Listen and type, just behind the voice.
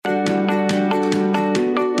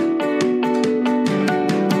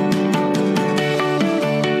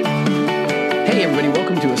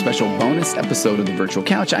special bonus episode of The Virtual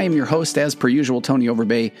Couch. I am your host, as per usual, Tony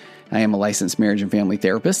Overbay. I am a licensed marriage and family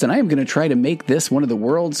therapist, and I am going to try to make this one of the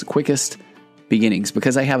world's quickest beginnings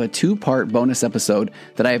because I have a two-part bonus episode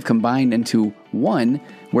that I have combined into one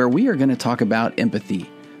where we are going to talk about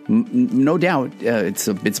empathy. No doubt, it's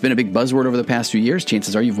been a big buzzword over the past few years.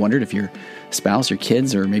 Chances are you've wondered if your spouse, your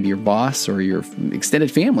kids, or maybe your boss or your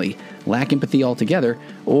extended family lack empathy altogether,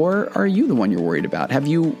 or are you the one you're worried about? Have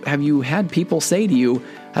you had people say to you,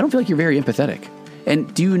 "I don't feel like you're very empathetic"?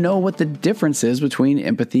 And do you know what the difference is between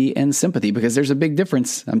empathy and sympathy? Because there's a big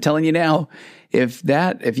difference. I'm telling you now, if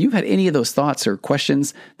you've had any of those thoughts or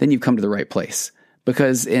questions, then you've come to the right place.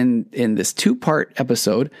 Because in this two-part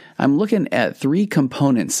episode, I'm looking at three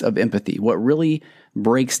components of empathy, what really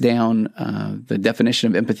breaks down the definition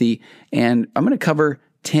of empathy. And I'm going to cover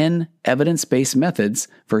 10 evidence-based methods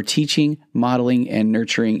for teaching, modeling, and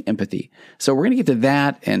nurturing empathy. So we're going to get to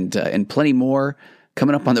that and plenty more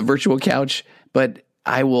coming up on the Virtual Couch. But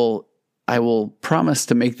I will promise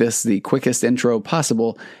to make this the quickest intro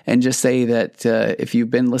possible and just say that if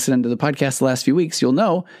you've been listening to the podcast the last few weeks, you'll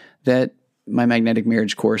know that my magnetic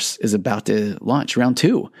marriage course is about to launch round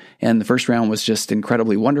 2. And the first round was just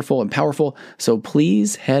incredibly wonderful and powerful. So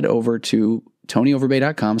please head over to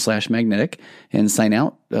tonyoverbay.com/magnetic and sign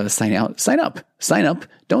up. Don't sign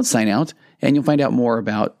out. And you'll find out more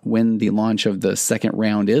about when the launch of the second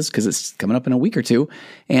round is, because it's coming up in a week or two.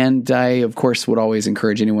 And I, of course, would always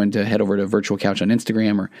encourage anyone to head over to Virtual Couch on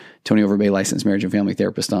Instagram or Tony Overbay, licensed marriage and family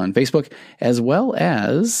therapist on Facebook, as well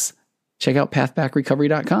as check out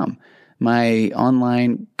pathbackrecovery.com. My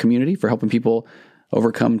online community for helping people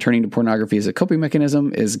overcome turning to pornography as a coping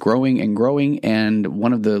mechanism is growing and growing. And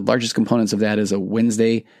one of the largest components of that is a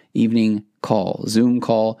Wednesday evening Zoom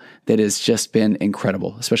call that has just been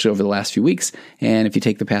incredible, especially over the last few weeks. And if you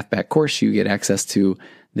take the Path Back course, you get access to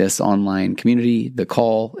this online community, the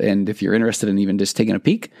call. And if you're interested in even just taking a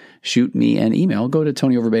peek, shoot me an email. Go to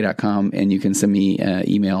tonyoverbay.com and you can send me an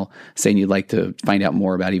email saying you'd like to find out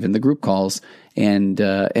more about even the group calls. And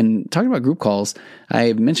talking about group calls,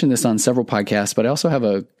 I've mentioned this on several podcasts, but I also have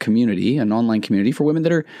a community, an online community for women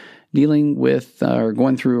that are dealing with or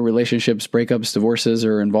going through relationships, breakups, divorces,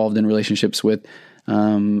 or involved in relationships with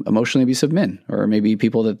emotionally abusive men, or maybe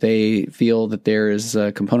people that they feel that there is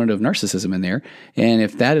a component of narcissism in there. And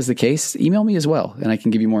if that is the case, email me as well, and I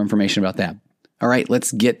can give you more information about that. All right,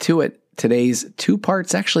 let's get to it. Today's two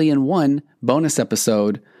parts, actually in one bonus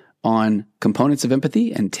episode, on components of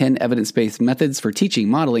empathy and 10 evidence-based methods for teaching,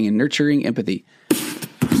 modeling, and nurturing empathy.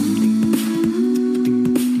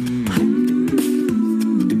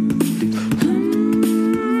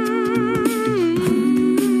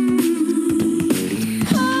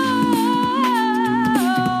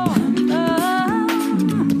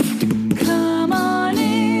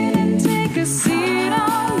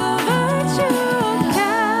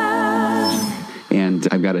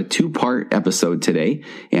 I've got a two-part episode today,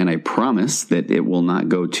 and I promise that it will not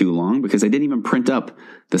go too long because I didn't even print up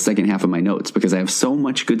the second half of my notes because I have so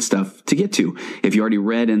much good stuff to get to. If you already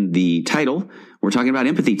read in the title, we're talking about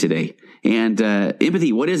empathy today. And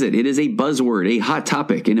empathy, what is it? It is a buzzword, a hot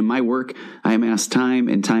topic. And in my work, I am asked time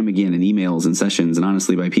and time again in emails and sessions, and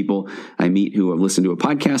honestly by people I meet who have listened to a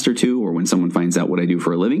podcast or two, or when someone finds out what I do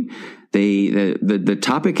for a living, the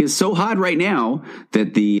topic is so hot right now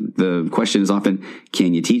that the question is often,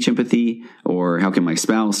 can you teach empathy? Or how can my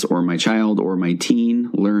spouse or my child or my teen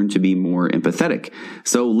learn to be more empathetic?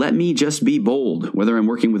 So let me just be bold. Whether I'm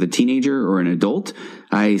working with a teenager or an adult,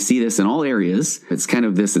 I see this in all areas. It's kind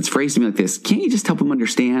of this, it's phrased to me like this. Can't you just help them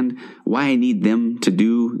understand why I need them to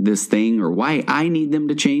do this thing or why I need them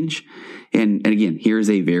to change? And again, here's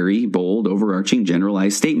a very bold, overarching,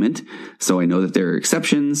 generalized statement. So I know that there are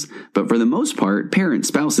exceptions, but for the most part, parents,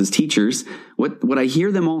 spouses, teachers, what I hear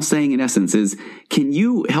them all saying in essence is, can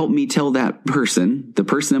you help me tell that person, the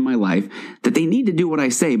person in my life, that they need to do what I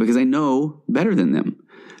say because I know better than them?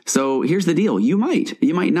 So here's the deal. You might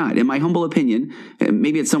not. In my humble opinion,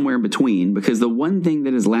 maybe it's somewhere in between, because the one thing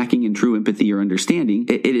that is lacking in true empathy or understanding,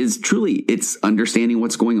 it's understanding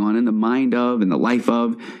what's going on in the mind of and the life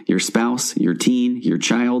of your spouse, your teen, your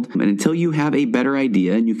child. And until you have a better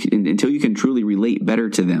idea until you can truly relate better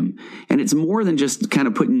to them, and it's more than just kind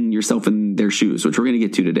of putting yourself in their shoes, which we're going to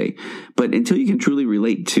get to today, but until you can truly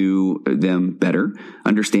relate to them better,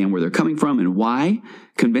 understand where they're coming from and why,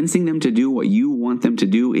 convincing them to do what you want them to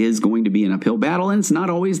do is going to be an uphill battle, and it's not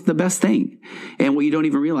always the best thing. And what you don't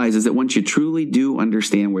even realize is that once you truly do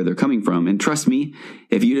understand where they're coming from, and trust me,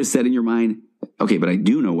 if you just said in your mind, okay, but I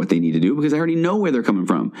do know what they need to do because I already know where they're coming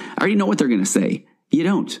from. I already know what they're going to say. You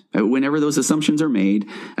don't. Whenever those assumptions are made,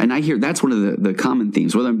 and I hear that's one of the common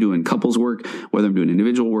themes, whether I'm doing couples work, whether I'm doing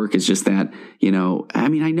individual work, it's just that,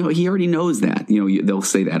 I know he already knows that, they'll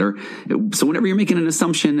say that. Or so whenever you're making an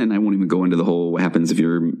assumption, and I won't even go into the whole what happens if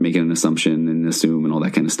you're making an assumption and assume and all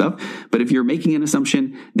that kind of stuff. But if you're making an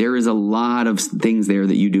assumption, there is a lot of things there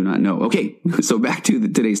that you do not know. Okay, so back to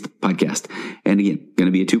today's podcast. And again, going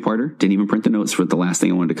to be a two-parter. Didn't even print the notes for the last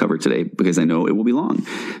thing I wanted to cover today because I know it will be long.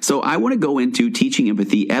 So I want to go into teaching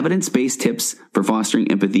empathy, evidence-based tips for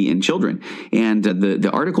fostering empathy in children. And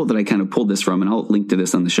the article that I kind of pulled this from, and I'll link to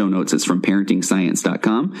this on the show notes, it's from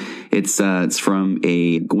ParentingScience.com. It's from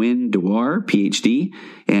a Gwen Dewar, PhD,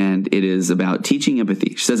 and it is about teaching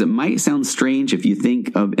empathy. She says it might sound strange if you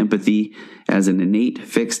think of empathy as an innate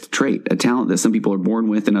fixed trait, a talent that some people are born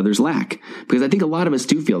with and others lack. Because I think a lot of us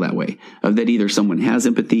do feel that way, of that either someone has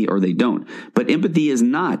empathy or they don't. But empathy is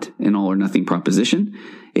not an all or nothing proposition.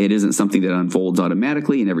 It isn't something that unfolds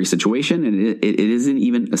automatically in every situation, and it isn't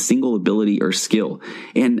even a single ability or skill.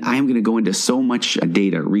 And I am going to go into so much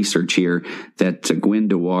data research here that Gwen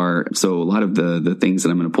Dewar, so a lot of the things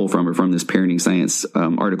that I'm going to pull from are from this Parenting Science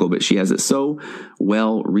article, but she has it so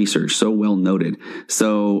well researched, so well noted.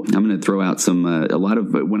 So I'm going to throw out a lot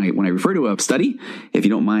of, when I refer to a study, if you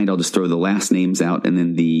don't mind, I'll just throw the last names out and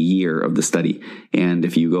then the year of the study. And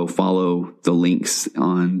if you go follow the links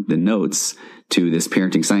on the notes to this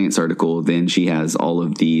Parenting Science article, then she has all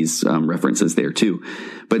of these references there too.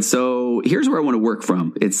 But so here's where I want to work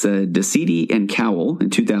from. It's DeCidi and Cowell in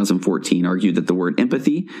 2014 argued that the word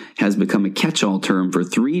empathy has become a catch-all term for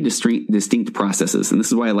three distinct processes. And this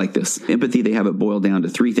is why I like this. Empathy, they have it boiled down to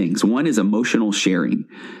three things. One is emotional sharing,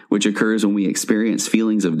 which occurs when we experience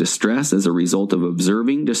feelings of distress as a result of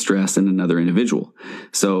observing distress in another individual.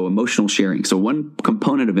 So emotional sharing. So one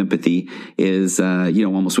component of empathy is,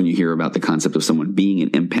 almost when you hear about the concept of someone being an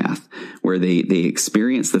empath, where they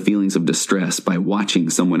experience the feelings of distress by watching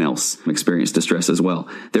someone else experience distress as well.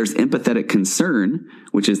 There's empathetic concern,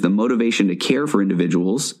 which is the motivation to care for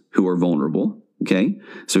individuals who are vulnerable. Okay.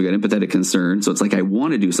 So we got empathetic concern. So it's like, I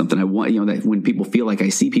want to do something. I want, that when people feel like I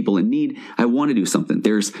see people in need, I want to do something.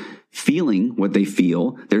 There's feeling what they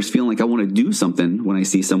feel. There's feeling like I want to do something when I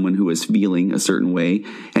see someone who is feeling a certain way.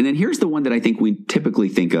 And then here's the one that I think we typically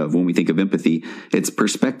think of when we think of empathy. It's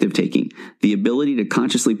perspective taking, the ability to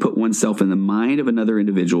consciously put oneself in the mind of another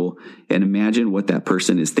individual and imagine what that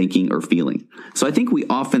person is thinking or feeling. So I think we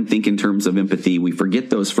often think in terms of empathy. We forget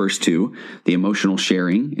those first two, the emotional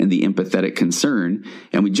sharing and the empathetic concern,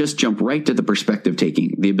 and we just jump right to the perspective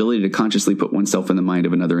taking, the ability to consciously put oneself in the mind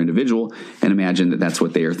of another individual and imagine that that's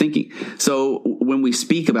what they are thinking. So when we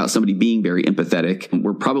speak about somebody being very empathetic,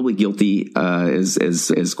 we're probably guilty,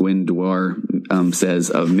 as Gwen Dewar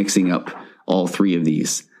says, of mixing up all three of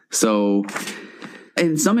these. So,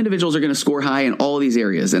 and some individuals are going to score high in all of these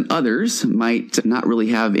areas, and others might not really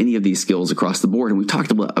have any of these skills across the board. And we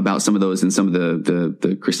talked about some of those in some of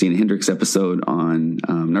the Christina Hendricks episode on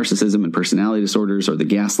narcissism and personality disorders, or the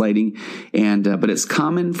gaslighting. And but it's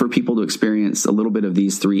common for people to experience a little bit of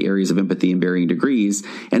these three areas of empathy in varying degrees,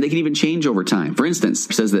 and they can even change over time. For instance,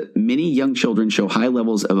 it says that many young children show high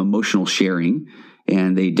levels of emotional sharing,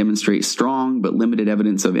 and they demonstrate strong but limited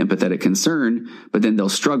evidence of empathetic concern, but then they'll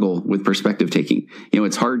struggle with perspective taking.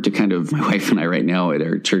 It's hard to my wife and I right now at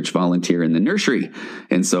our church volunteer in the nursery.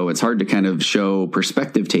 And so it's hard to kind of show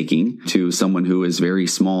perspective taking to someone who is very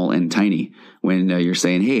small and tiny. When you're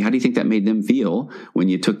saying, hey, how do you think that made them feel when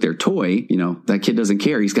you took their toy? That kid doesn't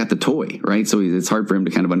care. He's got the toy, right? So it's hard for him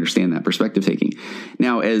to kind of understand that perspective taking.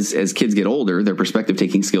 Now, as kids get older, their perspective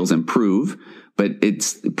taking skills improve, but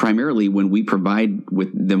it's primarily when we provide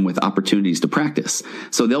them with opportunities to practice.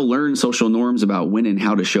 So they'll learn social norms about when and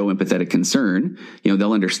how to show empathetic concern.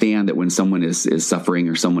 They'll understand that when someone is suffering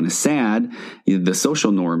or someone is sad, the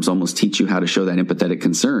social norms almost teach you how to show that empathetic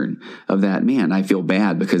concern of that, man, I feel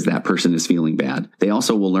bad because that person is feeling bad. They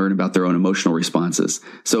also will learn about their own emotional responses.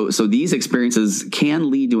 So these experiences can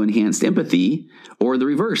lead to enhanced empathy, or the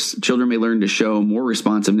reverse. Children may learn to show more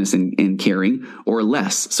responsiveness and caring, or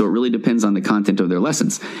less. So it really depends on the content of their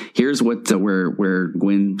lessons. Here's what where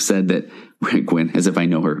Gwen said that, Gwen, as if I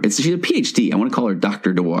know her. She's a PhD. I want to call her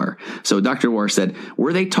Dr. Dewar. So Dr. Dewar said,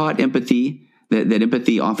 were they taught empathy, that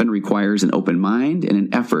empathy often requires an open mind and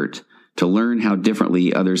an effort to learn how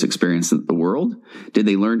differently others experience the world? Did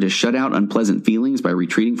they learn to shut out unpleasant feelings by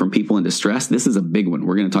retreating from people in distress? This is a big one.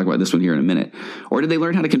 We're going to talk about this one here in a minute. Or did they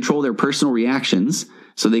learn how to control their personal reactions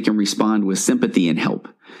so they can respond with sympathy and help?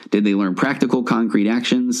 Did they learn practical, concrete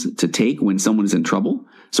actions to take when someone is in trouble?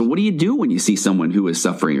 So what do you do when you see someone who is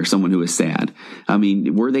suffering or someone who is sad? I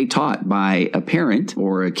mean, were they taught by a parent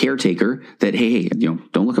or a caretaker that, hey,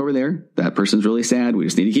 don't look over there. That person's really sad. We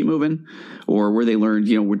just need to keep moving. Or were they learned,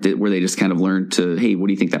 were they just kind of learned to, hey, what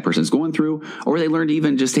do you think that person's going through? Or were they learned to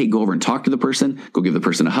even just, hey, go over and talk to the person, go give the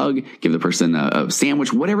person a hug, give the person a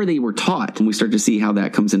sandwich, whatever they were taught. And we start to see how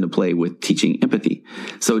that comes into play with teaching empathy.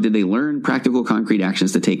 So did they learn practical, concrete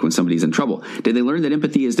actions to take when somebody's in trouble? Did they learn that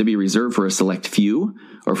empathy is to be reserved for a select few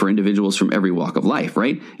or for individuals from every walk of life,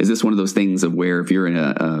 right? Is this one of those things of where if you're in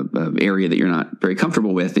a area that you're not very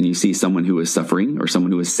comfortable with and you see someone who is suffering or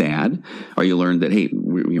someone who is sad, or you learn that, hey,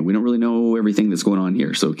 we don't really know everything that's going on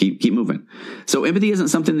here, so keep moving. So empathy isn't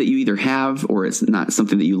something that you either have or it's not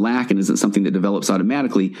something that you lack, and isn't something that develops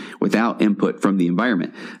automatically without input from the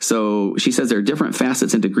environment. So she says there are different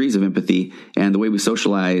facets and degrees of empathy, and the way we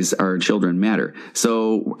socialize our children matter.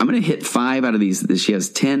 So I'm going to hit 5 out of these. She has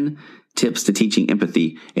 10 tips to teaching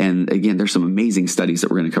empathy. And again, there's some amazing studies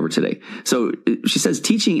that we're going to cover today. So she says,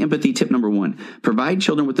 teaching empathy, tip number 1, provide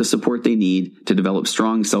children with the support they need to develop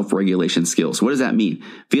strong self-regulation skills. What does that mean?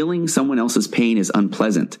 Feeling someone else's pain is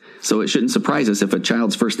unpleasant. So it shouldn't surprise us if a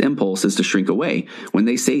child's first impulse is to shrink away. When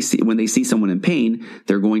they see someone in pain,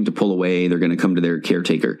 they're going to pull away. They're going to come to their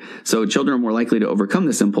caretaker. So children are more likely to overcome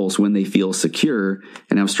this impulse when they feel secure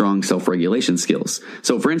and have strong self-regulation skills.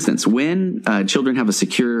 So for instance, when children have a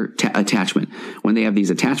secure attachment, when they have these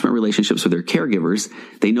attachment relationships with their caregivers,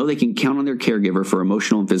 they know they can count on their caregiver for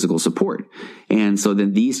emotional and physical support. And so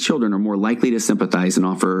then these children are more likely to sympathize and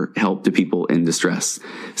offer help to people in distress.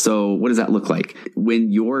 So what does that look like?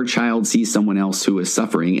 When your child sees someone else who is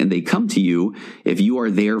suffering and they come to you, if you are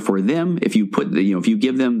there for them, if you if you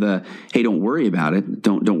give them the, hey, don't worry about it,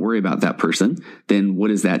 don't worry about that person, then what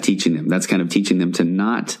is that teaching them? That's kind of teaching them to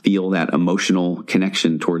not feel that emotional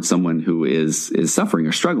connection towards someone who is suffering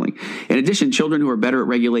or struggling. In addition, children who are better at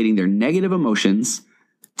regulating their negative emotions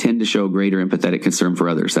tend to show greater empathetic concern for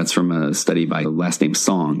others. That's from a study by last name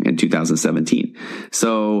Song in 2017.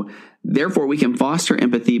 So therefore, we can foster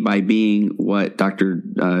empathy by being what Dr.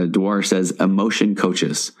 Dwar says, emotion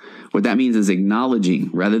coaches. What that means is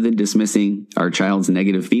acknowledging rather than dismissing our child's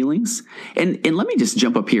negative feelings. And let me just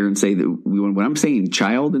jump up here and say that when I'm saying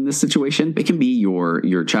child in this situation, it can be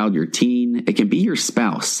your child, your teen. It can be your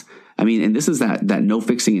spouse. I mean, and this is that no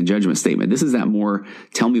fixing and judgment statement. This is that more,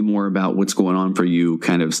 tell me more about what's going on for you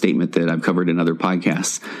kind of statement that I've covered in other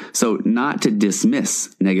podcasts. So not to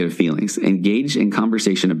dismiss negative feelings, engage in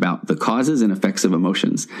conversation about the causes and effects of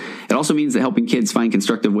emotions. It also means that helping kids find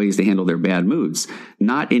constructive ways to handle their bad moods,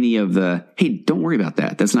 not any of the, hey, don't worry about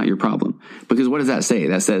that. That's not your problem. Because what does that say?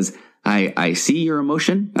 That says, I see your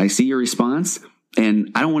emotion. I see your response.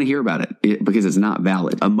 And I don't want to hear about it because it's not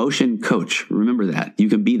valid. Emotion coach. Remember that. You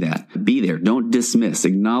can be that. Be there. Don't dismiss.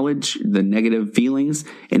 Acknowledge the negative feelings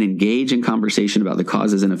and engage in conversation about the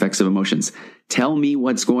causes and effects of emotions. Tell me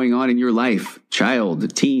what's going on in your life,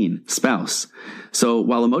 child, teen, spouse. So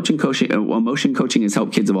while emotion coaching has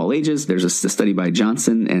helped kids of all ages, there's a study by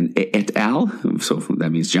Johnson and et al. So that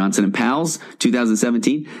means Johnson and pals,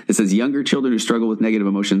 2017. It says younger children who struggle with negative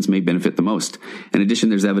emotions may benefit the most. In addition,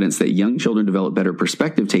 there's evidence that young children develop better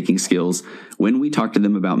perspective-taking skills when we talk to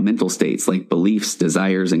them about mental states like beliefs,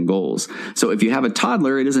 desires, and goals. So if you have a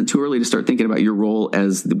toddler, it isn't too early to start thinking about your role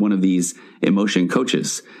as one of these emotion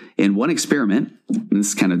coaches. In one experiment,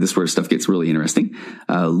 this is where stuff gets really interesting,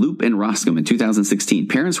 Loop and Roscom in 2016,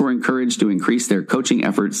 parents were encouraged to increase their coaching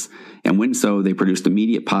efforts, and when so, they produced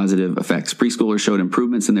immediate positive effects. Preschoolers showed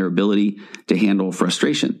improvements in their ability to handle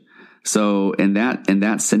frustration. So in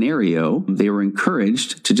that scenario, they were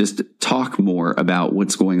encouraged to just talk more about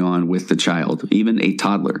what's going on with the child, even a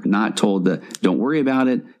toddler, not told to don't worry about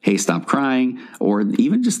it. Hey, stop crying, or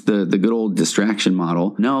even just the good old distraction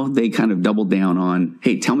model. No, they kind of doubled down on,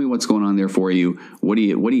 hey, tell me what's going on there for you. What are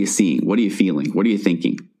you seeing? What are you feeling? What are you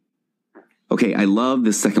thinking? Okay, I love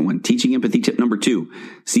this second one. Teaching empathy tip number 2.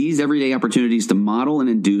 Seize everyday opportunities to model and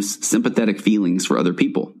induce sympathetic feelings for other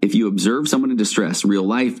people. If you observe someone in distress, real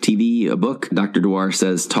life, TV, a book, Dr. Dwar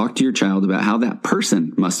says, talk to your child about how that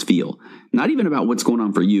person must feel. Not even about what's going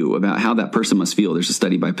on for you, about how that person must feel. There's a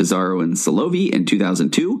study by Pizarro and Solovi in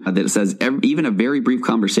 2002 that says even a very brief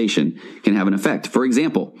conversation can have an effect. For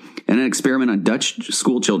example, in an experiment on Dutch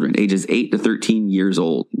school children, ages 8 to 13 years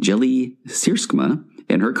old, Jelly Sierskma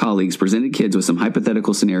and her colleagues presented kids with some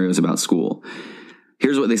hypothetical scenarios about school.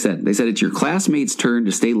 Here's what they said. They said, it's your classmate's turn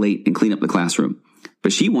to stay late and clean up the classroom.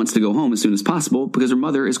 But she wants to go home as soon as possible because her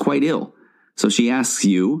mother is quite ill. So she asks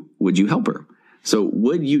you, would you help her? So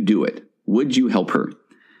would you do it? Would you help her?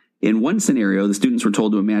 In one scenario, the students were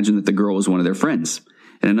told to imagine that the girl was one of their friends.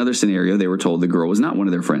 In another scenario, they were told the girl was not one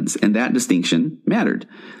of their friends, and that distinction mattered.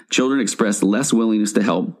 Children expressed less willingness to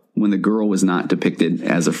help when the girl was not depicted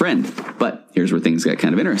as a friend. But here's where things got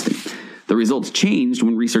kind of interesting. The results changed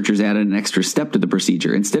when researchers added an extra step to the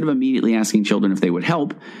procedure. Instead of immediately asking children if they would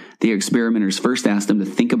help, the experimenters first asked them to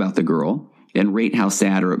think about the girl and rate how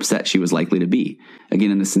sad or upset she was likely to be.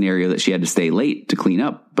 Again, in the scenario that she had to stay late to clean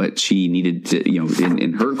up, but she needed to,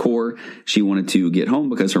 in her core, she wanted to get home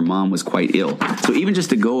because her mom was quite ill. So even just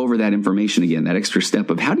to go over that information again, that extra step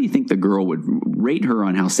of how do you think the girl would rate her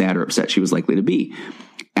on how sad or upset she was likely to be?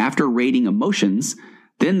 After rating emotions,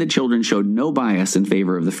 then the children showed no bias in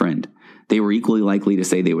favor of the friend. They were equally likely to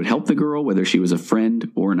say they would help the girl whether she was a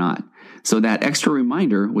friend or not. So that extra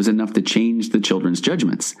reminder was enough to change the children's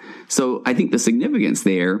judgments. So I think the significance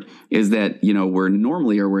there is that,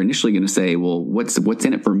 we're initially going to say, well, what's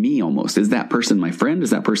in it for me almost? Is that person my friend?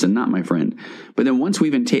 Is that person not my friend? But then once we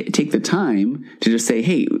even take the time to just say,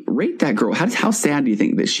 hey, rate that girl. How sad do you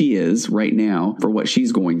think that she is right now for what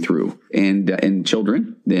she's going through? And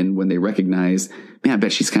children, then when they recognize, man, I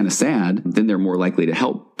bet she's kind of sad, then they're more likely to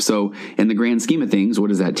help. So in the grand scheme of things,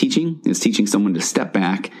 what is that teaching? It's teaching someone to step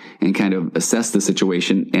back and kind of assess the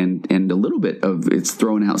situation, and a little bit of it's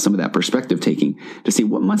throwing out some of that perspective taking to see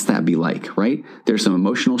what must that be like, right? There's some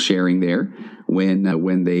emotional sharing there when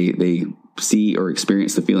they see or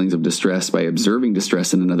experience the feelings of distress by observing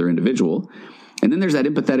distress in another individual. And then there's that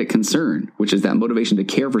empathetic concern, which is that motivation to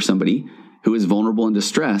care for somebody who is vulnerable in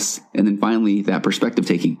distress, and then finally that perspective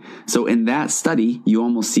taking. So in that study, you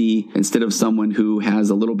almost see, instead of someone who has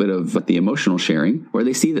a little bit of the emotional sharing, where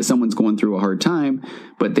they see that someone's going through a hard time,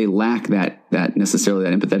 but they lack that necessarily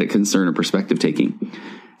that empathetic concern or perspective taking.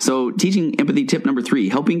 So teaching empathy tip number 3,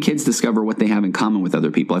 helping kids discover what they have in common with other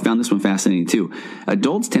people. I found this one fascinating too.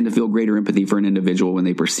 Adults tend to feel greater empathy for an individual when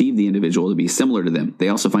they perceive the individual to be similar to them. They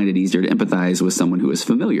also find it easier to empathize with someone who is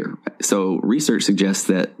familiar. So research suggests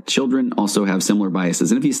that children also have similar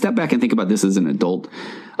biases. And if you step back and think about this as an adult,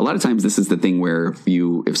 a lot of times this is the thing where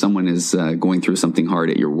if someone is going through something hard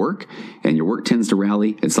at your work and your work tends to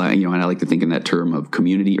rally, it's like, and I like to think in that term of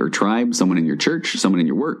community or tribe, someone in your church, someone in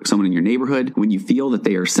your work, someone in your neighborhood. When you feel that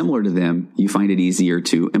they are similar to them, you find it easier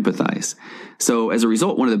to empathize. So as a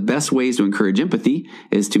result, one of the best ways to encourage empathy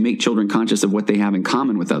is to make children conscious of what they have in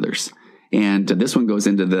common with others. And this one goes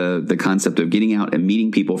into the concept of getting out and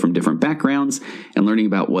meeting people from different backgrounds and learning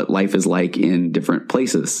about what life is like in different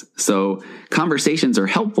places. So conversations are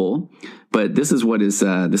helpful, but this is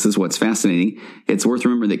what's fascinating. It's worth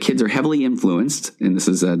remembering that kids are heavily influenced, and this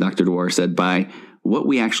is Dr. Dewar said, by what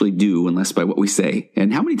we actually do and less by what we say.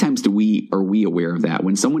 And how many times are we aware of that?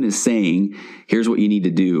 When someone is saying, here's what you need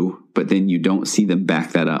to do, but then you don't see them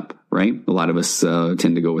back that up, right? A lot of us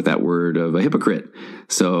tend to go with that word of a hypocrite.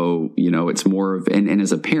 So, it's more of, and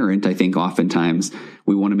as a parent, I think oftentimes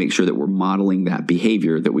we want to make sure that we're modeling that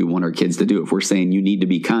behavior that we want our kids to do. If we're saying you need to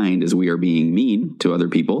be kind as we are being mean to other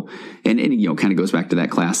people, and kind of goes back to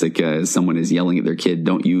that classic, someone is yelling at their kid,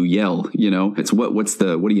 don't you yell, it's what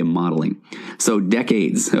are you modeling? So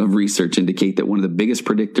decades of research indicate that one of the biggest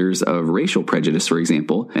predictors of racial prejudice, for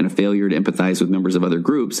example, and a failure to empathize with members of other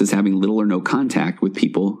groups is having little or no contact with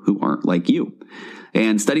people who aren't like you.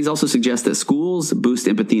 And studies also suggest that schools boost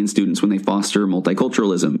empathy in students when they foster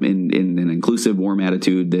multiculturalism in an inclusive, warm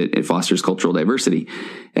attitude that it fosters cultural diversity.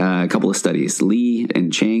 A couple of studies, Lee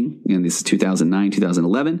and Chang, and this is 2009,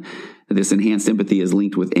 2011. This enhanced empathy is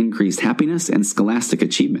linked with increased happiness and scholastic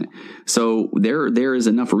achievement. So there is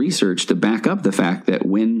enough research to back up the fact that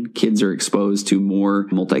when kids are exposed to more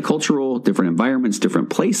multicultural, different environments, different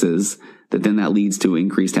places, that leads to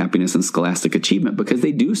increased happiness and scholastic achievement, because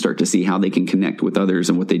they do start to see how they can connect with others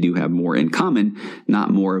and what they do have more in common,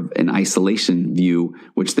 not more of an isolation view,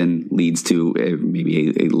 which then leads to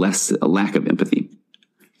maybe a lack of empathy.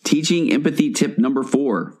 Teaching empathy tip number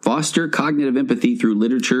 4, foster cognitive empathy through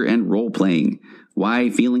literature and role playing. Why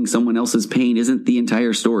feeling someone else's pain isn't the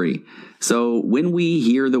entire story. So when we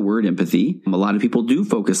hear the word empathy, a lot of people do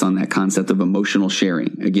focus on that concept of emotional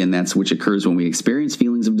sharing. Again, that's which occurs when we experience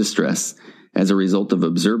feelings of distress as a result of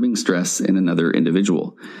observing stress in another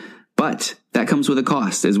individual. But that comes with a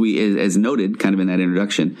cost. As noted kind of in that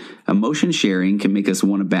introduction, emotion sharing can make us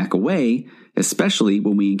want to back away, especially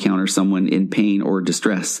when we encounter someone in pain or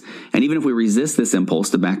distress. And even if we resist this impulse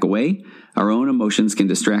to back away, our own emotions can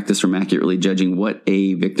distract us from accurately judging what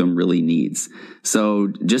a victim really needs.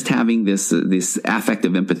 So just having this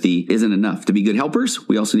affective empathy isn't enough. To be good helpers,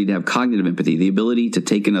 we also need to have cognitive empathy, the ability to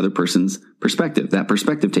take another person's perspective, that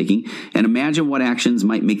perspective taking, and imagine what actions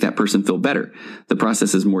might make that person feel better. The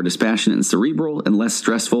process is more dispassionate and cerebral and less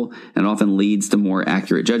stressful, and often leads to more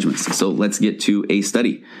accurate judgments. So let's get to a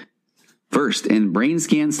study. First, in brain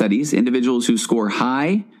scan studies, individuals who score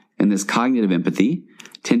high in this cognitive empathy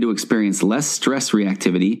tend to experience less stress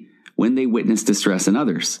reactivity when they witness distress in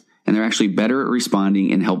others, and they're actually better at responding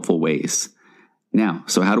in helpful ways. Now,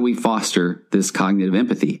 so how do we foster this cognitive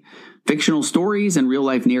empathy? Fictional stories and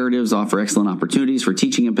real-life narratives offer excellent opportunities for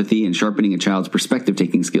teaching empathy and sharpening a child's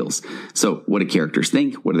perspective-taking skills. So what do characters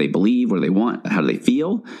think? What do they believe? What do they want? How do they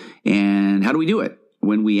feel? And how do we do it?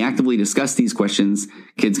 When we actively discuss these questions,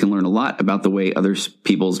 kids can learn a lot about the way other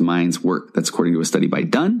people's minds work. That's according to a study by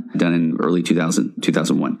done in early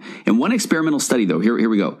 2001. In one experimental study, though, here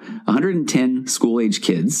we go. 110 school-age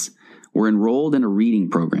kids were enrolled in a reading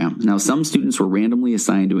program. Now, some students were randomly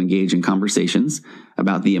assigned to engage in conversations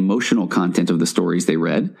about the emotional content of the stories they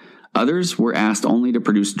read. Others were asked only to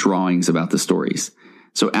produce drawings about the stories.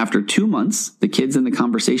 So after 2 months, the kids in the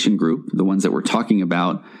conversation group, the ones that were talking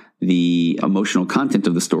about the emotional content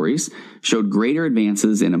of the stories, showed greater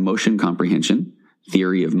advances in emotion comprehension,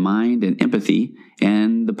 theory of mind, and empathy,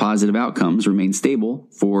 and the positive outcomes remained stable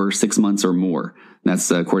for 6 months or more.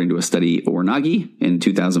 That's according to a study Ornaghi in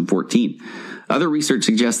 2014. Other research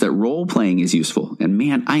suggests that role playing is useful. And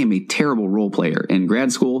man, I am a terrible role player. In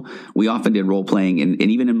grad school, we often did role playing, and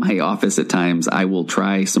even in my office at times, I will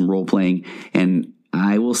try some role playing, and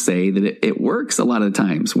I will say that it works a lot of the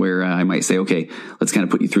times where I might say, okay, let's kind of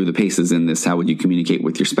put you through the paces in this. How would you communicate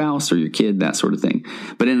with your spouse or your kid, that sort of thing.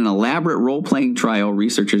 But in an elaborate role-playing trial,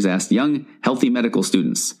 researchers asked young, healthy medical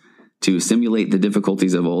students to simulate the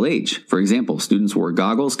difficulties of old age. For example, students wore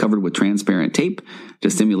goggles covered with transparent tape to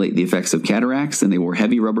simulate the effects of cataracts, and they wore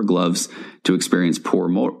heavy rubber gloves to experience poor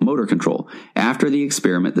motor control. After the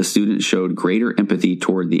experiment, the students showed greater empathy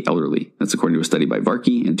toward the elderly. That's according to a study by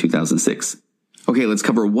Varkey in 2006. Okay, let's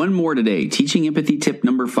cover one more today. Teaching empathy tip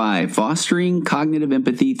number 5, fostering cognitive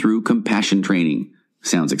empathy through compassion training.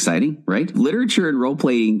 Sounds exciting, right? Literature and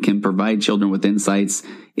role-playing can provide children with insights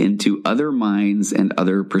into other minds and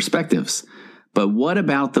other perspectives. But what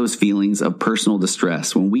about those feelings of personal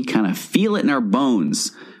distress when we kind of feel it in our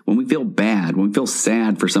bones, when we feel bad, when we feel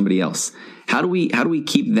sad for somebody else? How do we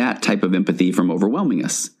keep that type of empathy from overwhelming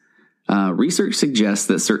us? Research suggests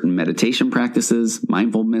that certain meditation practices,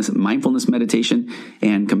 mindfulness meditation,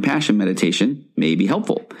 and compassion meditation may be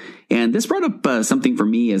helpful. And this brought up something for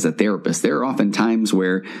me as a therapist. There are often times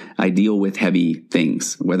where I deal with heavy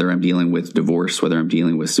things, whether I'm dealing with divorce, whether I'm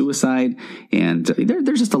dealing with suicide. And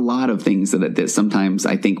there's just a lot of things that sometimes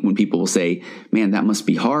I think when people will say, man, that must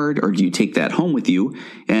be hard, or do you take that home with you?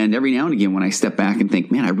 And every now and again, when I step back and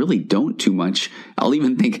think, man, I really don't too much, I'll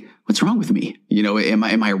even think, what's wrong with me?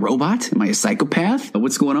 Am I a robot? Am I a psychopath?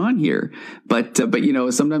 What's going on here? But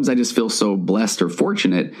sometimes I just feel so blessed or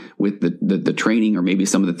fortunate with the training, or maybe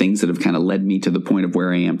some of the things that have kind of led me to the point of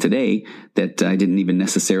where I am today, that I didn't even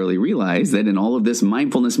necessarily realize that in all of this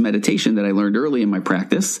mindfulness meditation that I learned early in my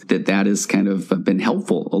practice, that has kind of been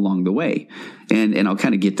helpful along the way. And I'll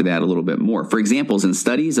kind of get to that a little bit more. For examples, in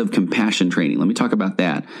studies of compassion training, let me talk about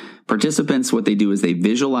that. Participants, what they do is they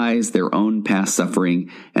visualize their own past suffering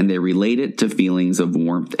and they relate it to feelings of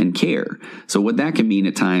warmth and care. So what that can mean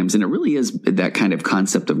at times, and it really is that kind of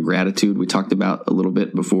concept of gratitude we talked about a little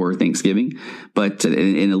bit before Thanksgiving, but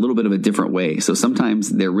in a little bit of a different way. So sometimes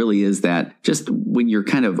there really is that, just when you're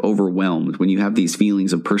kind of overwhelmed, when you have these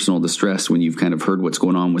feelings of personal distress, when you've kind of heard what's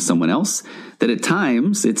going on with someone else, that at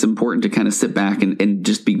times it's important to kind of sit back and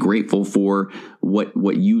just be grateful for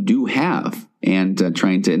what you do have. And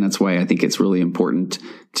and that's why I think it's really important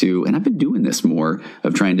to, and I've been doing this more,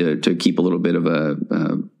 of trying to keep a little bit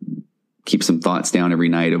of keep some thoughts down every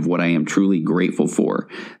night of what I am truly grateful for.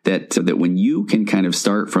 That when you can kind of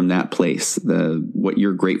start from that place, what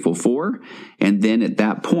you're grateful for, and then at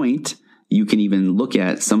that point, you can even look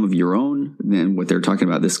at some of your own, then what they're talking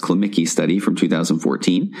about, this Klimicki study from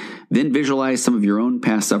 2014, then visualize some of your own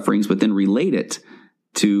past sufferings, but then relate it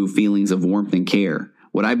to feelings of warmth and care.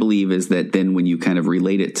 What I believe is that then when you kind of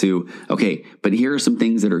relate it to, okay, but here are some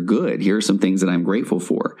things that are good. Here are some things that I'm grateful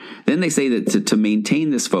for. Then they say that to maintain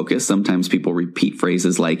this focus, sometimes people repeat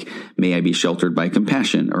phrases like, may I be sheltered by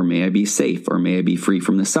compassion, or may I be safe, or may I be free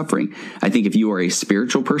from the suffering. I think if you are a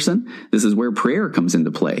spiritual person, this is where prayer comes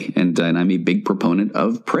into play. And I'm a big proponent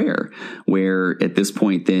of prayer, where at this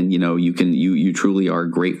point, then, you truly are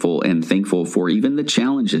grateful and thankful for even the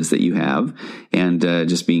challenges that you have, and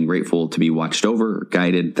just being grateful to be watched over, guided,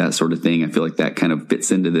 that sort of thing. I feel like that kind of fits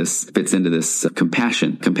into this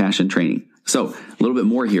compassion training. So A little bit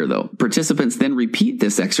more here, though. Participants then repeat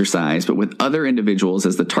this exercise, but with other individuals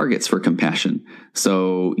as the targets for compassion.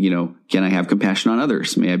 So, can I have compassion on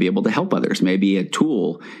others? May I be able to help others? May I be a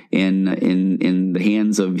tool in the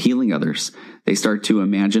hands of healing others? They start to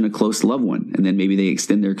imagine a close loved one, and then maybe they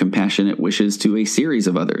extend their compassionate wishes to a series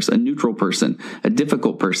of others, a neutral person, a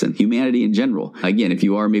difficult person, humanity in general. Again, if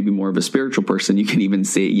you are maybe more of a spiritual person, you can even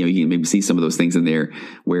see, you can maybe see some of those things in there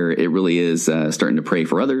where it really is starting to pray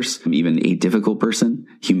for others, even a difficult person,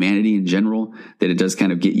 humanity in general, that it does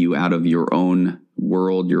kind of get you out of your own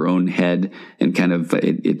world, your own head, and kind of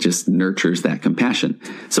it just nurtures that compassion.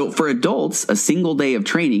 So for adults, a single day of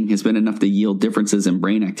training has been enough to yield differences in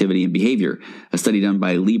brain activity and behavior. A study done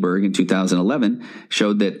by Lieberg in 2011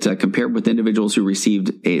 showed that compared with individuals who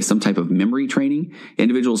received some type of memory training,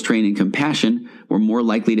 individuals trained in compassion were more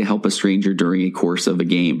likely to help a stranger during a course of a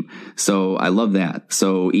game. So I love that.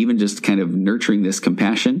 So even just kind of nurturing this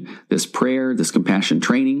compassion, this prayer, this compassion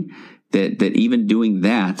training, that even doing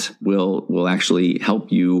that will actually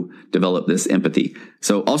help you develop this empathy.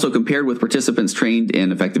 So also compared with participants trained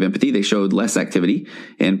in effective empathy, they showed less activity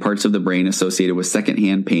in parts of the brain associated with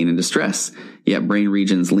secondhand pain and distress. Yet brain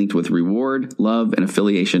regions linked with reward, love, and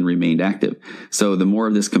affiliation remained active. So the more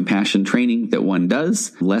of this compassion training that one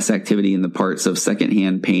does, less activity in the parts of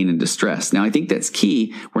secondhand pain and distress. Now, I think that's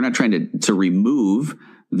key. We're not trying to remove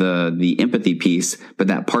the empathy piece, but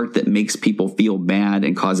that part that makes people feel bad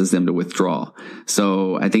and causes them to withdraw.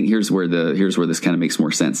 So I think here's where this kind of makes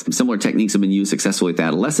more sense. Similar techniques have been used successfully with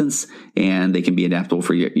adolescents, and they can be adaptable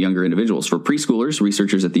for younger individuals. For preschoolers,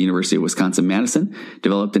 researchers at the University of Wisconsin-Madison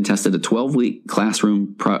developed and tested a 12-week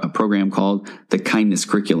classroom program called the Kindness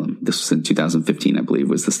Curriculum. This was in 2015, I believe,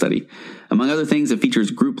 was the study. Among other things, it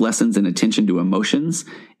features group lessons and attention to emotions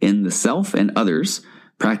in the self and others,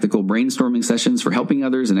 practical brainstorming sessions for helping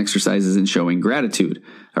others, and exercises in showing gratitude.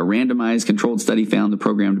 A randomized controlled study found the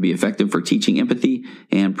program to be effective for teaching empathy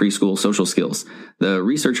and preschool social skills. The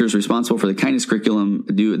researchers responsible for the Kindness Curriculum,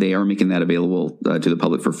 they are making that available to the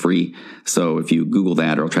public for free. So if you Google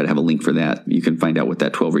that, or I'll try to have a link for that, you can find out what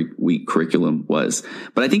that 12-week curriculum was.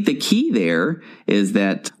 But I think the key there is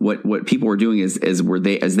that what people are doing is as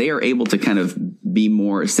they are able to kind of be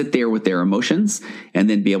more, sit there with their emotions and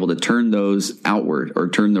then be able to turn those outward,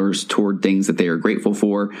 or turn those toward things that they are grateful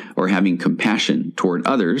for, or having compassion toward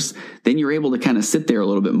others, then you're able to kind of sit there a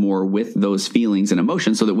little bit more with those feelings and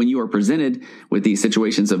emotions, so that when you are presented with these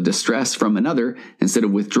situations of distress from another, instead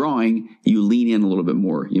of withdrawing, you lean in a little bit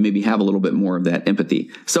more. You maybe have a little bit more of that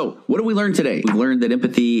empathy. So what have we learned today? We've learned that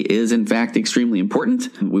empathy is in fact extremely important.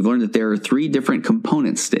 We've learned that there are 3 different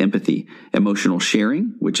components to empathy. Emotional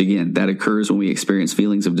sharing, which again, that occurs when we experience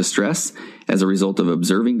feelings of distress as a result of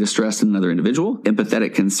observing distress in another individual.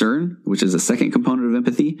 Empathetic concern, which is a second component of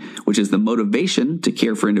empathy, which is the motivation to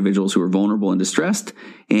care for individuals who are vulnerable and distressed.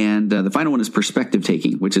 And the final one is perspective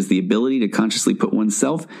taking, which is the ability to consciously put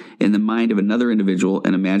oneself in the mind of another individual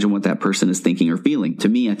and imagine what that person is thinking or feeling. To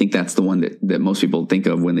me, I think that's the one that most people think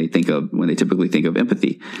of when they typically think of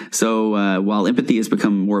empathy. So while empathy has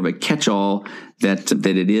become more of a catch-all, that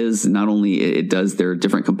it is not only it does, there are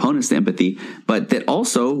different components to empathy, but that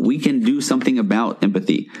also we can do something about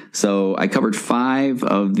empathy. So I covered 5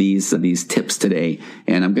 of these tips today,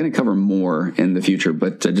 and I'm going to cover more in the future,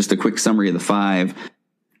 but just a quick summary of the 5.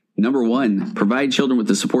 Number 1, provide children with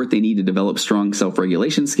the support they need to develop strong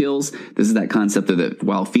self-regulation skills. This is that concept that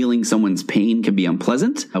while feeling someone's pain can be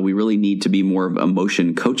unpleasant, we really need to be more of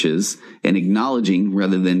emotion coaches and acknowledging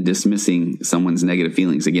rather than dismissing someone's negative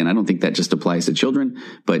feelings. Again, I don't think that just applies to children,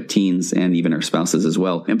 but teens and even our spouses as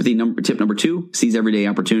well. Empathy tip number 2, seize everyday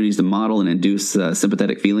opportunities to model and induce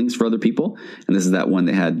sympathetic feelings for other people. And this is that one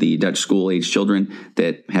that had the Dutch school-age children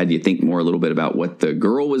that had you think more a little bit about what the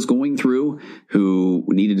girl was going through, who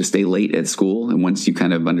needed to stay late at school. And once you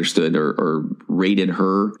kind of understood or rated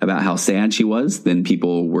her about how sad she was, then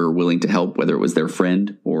people were willing to help, whether it was their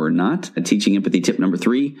friend or not. Teaching empathy tip number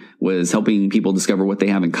 3 was helping people discover what they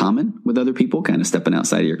have in common with other people, kind of stepping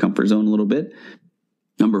outside of your comfort zone a little bit.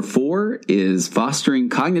 Number 4 is fostering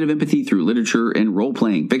cognitive empathy through literature and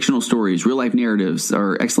role-playing. Fictional stories, real-life narratives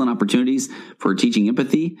are excellent opportunities for teaching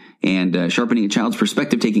empathy and sharpening a child's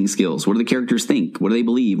perspective-taking skills. What do the characters think? What do they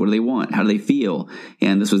believe? What do they want? How do they feel?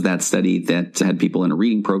 And this was that study that had people in a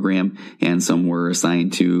reading program, and some were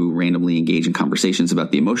assigned to randomly engage in conversations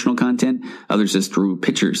about the emotional content. Others just drew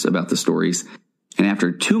pictures about the stories. And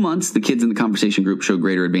after 2 months, the kids in the conversation group showed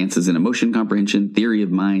greater advances in emotion comprehension, theory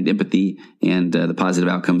of mind, empathy, and the positive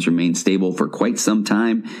outcomes remained stable for quite some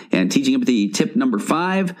time. And teaching empathy tip number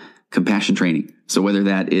 5, compassion training. So whether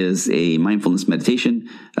that is a mindfulness meditation,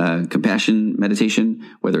 compassion meditation,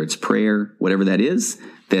 whether it's prayer, whatever that is,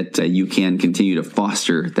 that you can continue to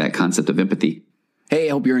foster that concept of empathy. Hey,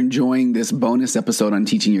 I hope you're enjoying this bonus episode on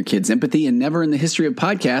teaching your kids empathy. And never in the history of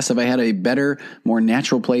podcasts have I had a better, more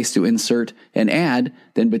natural place to insert an ad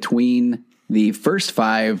than between the first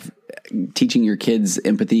 5 teaching your kids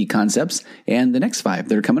empathy concepts and the next 5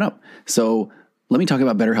 that are coming up. So let me talk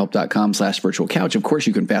about BetterHelp.com/virtual couch. Of course,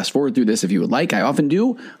 you can fast forward through this if you would like. I often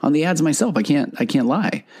do on the ads myself. I can't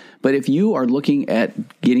lie. But if you are looking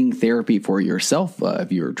at getting therapy for yourself,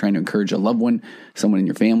 if you're trying to encourage a loved one, someone in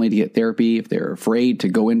your family to get therapy, if they're afraid to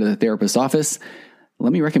go into the therapist's office,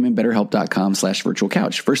 let me recommend BetterHelp.com/virtual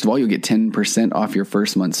couch. First of all, you'll get 10% off your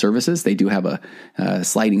first month's services. They do have a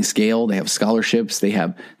sliding scale. They have scholarships. They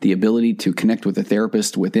have the ability to connect with a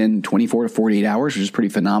therapist within 24 to 48 hours, which is pretty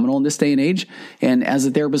phenomenal in this day and age. And as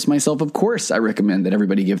a therapist myself, of course, I recommend that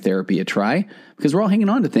everybody give therapy a try because we're all hanging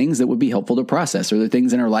on to things that would be helpful to process, or the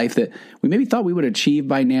things in our life that we maybe thought we would achieve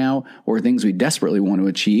by now, or things we desperately want to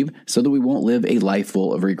achieve so that we won't live a life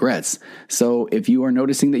full of regrets. So if you are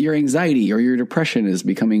noticing that your anxiety or your depression is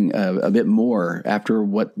becoming a bit more after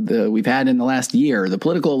what we've had in the last year, the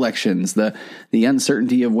political elections, the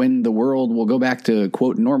uncertainty of when the world will go back to,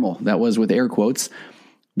 quote, normal, that was with air quotes,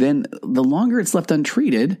 then the longer it's left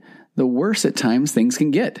untreated, the worse at times things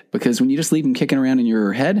can get. Because when you just leave them kicking around in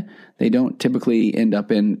your head, they don't typically end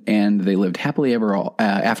up in, and they lived happily ever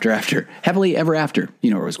after. You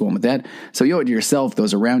know where I was going with that. So you owe it to yourself,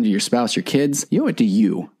 those around you, your spouse, your kids. You owe it to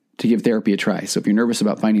you to give therapy a try. So if you're nervous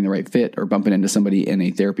about finding the right fit or bumping into somebody in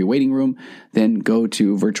a therapy waiting room, then go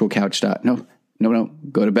to go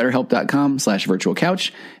to BetterHelp.com/virtual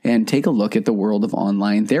couch and take a look at the world of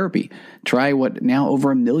online therapy. Try what now over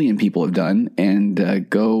 1 million people have done, and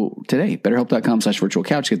go today. BetterHelp.com/virtual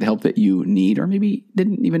couch. Get the help that you need, or maybe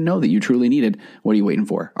didn't even know that you truly needed. What are you waiting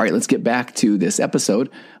for? All right, let's get back to this episode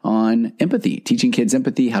on empathy, teaching kids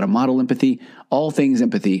empathy, how to model empathy, all things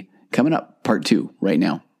empathy. Coming up, part 2 right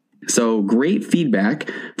now. So great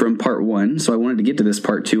feedback from part 1. So I wanted to get to this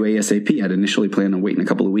part 2 ASAP. I'd initially planned on waiting a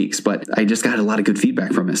couple of weeks, but I just got a lot of good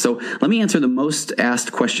feedback from it. So let me answer the most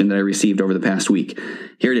asked question that I received over the past week.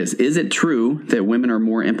 Here it is. Is it true that women are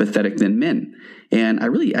more empathetic than men? And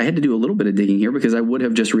I had to do a little bit of digging here because I would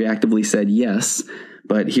have just reactively said yes.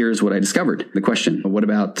 But here's what I discovered. The question, what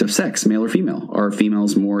about sex, male or female? Are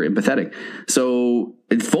females more empathetic? So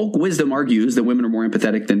folk wisdom argues that women are more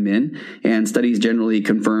empathetic than men, and studies generally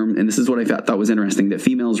confirm, and this is what I thought was interesting, that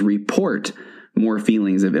females report more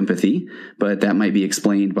feelings of empathy, but that might be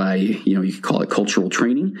explained by, you could call it cultural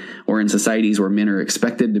training, or in societies where men are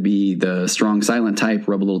expected to be the strong, silent type,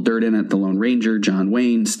 rub a little dirt in it, the Lone Ranger, John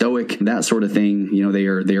Wayne, stoic, that sort of thing. They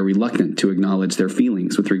are reluctant to acknowledge their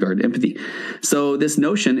feelings with regard to empathy. So this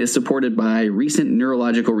notion is supported by recent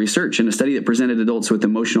neurological research. In a study that presented adults with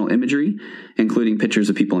emotional imagery, including pictures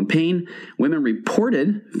of people in pain, women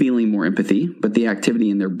reported feeling more empathy, but the activity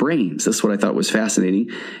in their brains, this is what I thought was fascinating,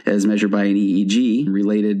 as measured by an EEG,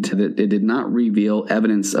 related to that, it did not reveal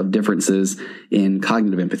evidence of differences in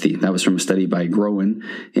cognitive empathy. That was from a study by Groen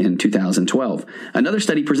in 2012. Another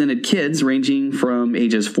study presented kids ranging from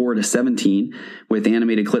ages 4 to 17 with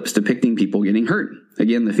animated clips depicting people getting hurt.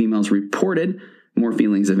 Again, the females reported more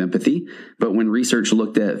feelings of empathy, but when research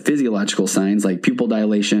looked at physiological signs like pupil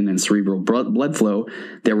dilation and cerebral blood flow,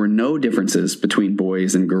 there were no differences between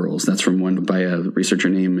boys and girls. That's from one by a researcher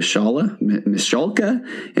named Michalka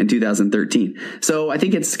in 2013. So I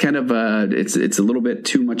think it's kind of it's a little bit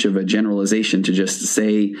too much of a generalization to just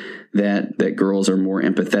say that girls are more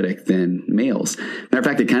empathetic than males. Matter of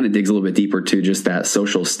fact, it kind of digs a little bit deeper to just that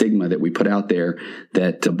social stigma that we put out there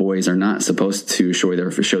that boys are not supposed to show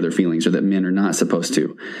their feelings, or that men are not supposed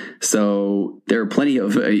to. So there are plenty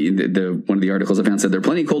of one of the articles I found said there are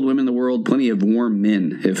plenty of cold women in the world, plenty of warm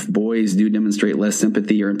men. If boys do demonstrate less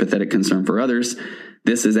sympathy or empathetic concern for others,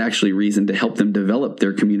 this is actually reason to help them develop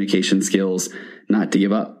their communication skills, not to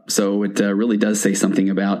give up. So it really does say something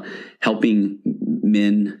about helping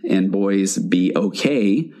men and boys be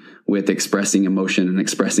okay with expressing emotion and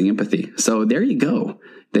expressing empathy. So there you go.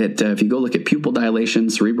 That if you go look at pupil dilation,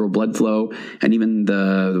 cerebral blood flow, and even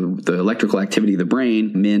the electrical activity of the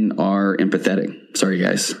brain, men are empathetic. Sorry,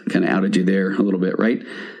 guys, kind of outed you there a little bit, right?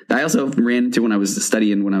 I also ran into, when I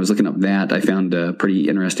was looking up that, I found a pretty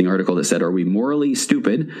interesting article that said, are we morally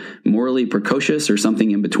stupid, morally precocious, or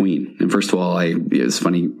something in between? And first of all, it's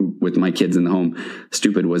funny with my kids in the home,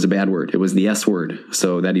 stupid was a bad word. It was the S word.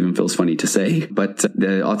 So that even feels funny to say. But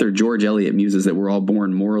the author George Eliot muses that we're all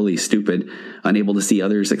born morally stupid, unable to see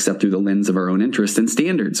others except through the lens of our own interests and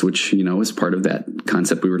standards, which, is part of that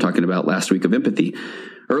concept we were talking about last week of empathy.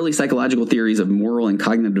 Early psychological theories of moral and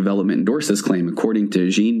cognitive development endorse this claim. According to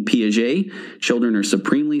Jean Piaget, children are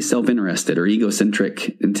supremely self-interested or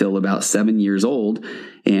egocentric until about 7 years old,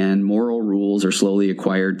 and moral rules are slowly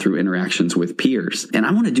acquired through interactions with peers. And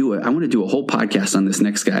I want to do a whole podcast on this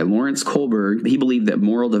next guy, Lawrence Kohlberg. He believed that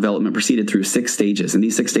moral development proceeded through 6 stages, and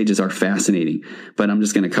these 6 stages are fascinating. But I'm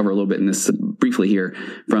just going to cover a little bit in this briefly here.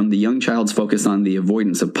 From the young child's focus on the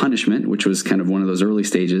avoidance of punishment, which was kind of one of those early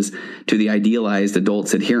stages, to the idealized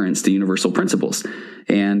adult's adherence to universal principles.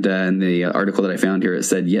 And in the article that I found here, it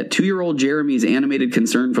said, yet 2-year-old Jeremy's animated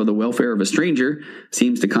concern for the welfare of a stranger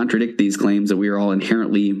seems to contradict these claims that we are all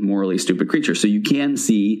inherently morally stupid creatures. So you can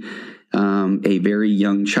see a very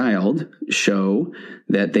young child show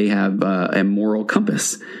that they have a moral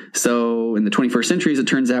compass. So in the 21st century, as it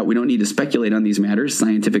turns out, we don't need to speculate on these matters.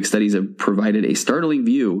 Scientific studies have provided a startling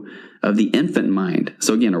view of the infant mind.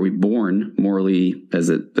 So again, are we born morally,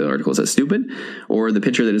 the article says, stupid? Or the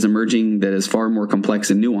picture that is emerging that is far more complex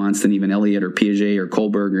and nuanced than even Eliot or Piaget or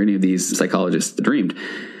Kohlberg or any of these psychologists dreamed?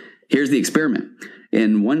 Here's the experiment.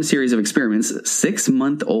 In one series of experiments,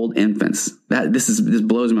 6-month-old infants, this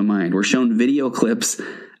blows my mind, were shown video clips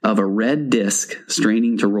of a red disc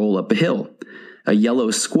straining to roll up a hill. A yellow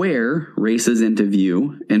square races into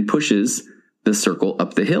view and pushes the circle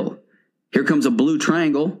up the hill. Here comes a blue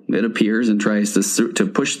triangle that appears and tries to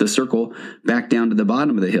push the circle back down to the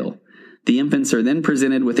bottom of the hill. The infants are then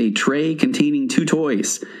presented with a tray containing 2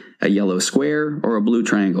 toys, a yellow square or a blue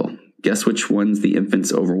triangle. Guess which ones the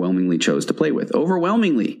infants overwhelmingly chose to play with?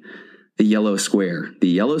 Overwhelmingly, the yellow square. The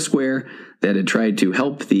yellow square that had tried to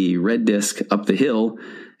help the red disc up the hill,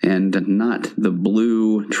 and not the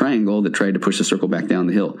blue triangle that tried to push the circle back down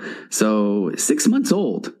the hill. So 6 months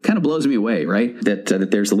old, kind of blows me away, right? That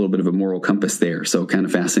there's a little bit of a moral compass there. So kind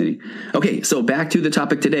of fascinating. Okay, so back to the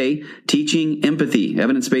topic today, teaching empathy,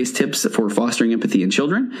 evidence-based tips for fostering empathy in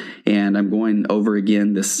children. And I'm going over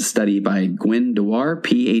again this study by Gwen Dewar,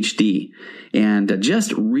 PhD. And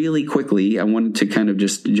just really quickly, I wanted to kind of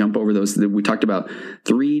just jump over those. We talked about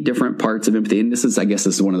 3 different parts of empathy. And this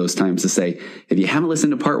is one of those times to say, if you haven't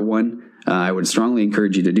listened to part 1, I would strongly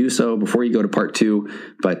encourage you to do so before you go to part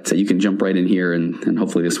 2. But you can jump right in here and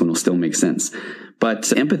hopefully this one will still make sense.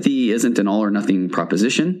 But empathy isn't an all or nothing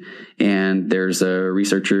proposition. And there's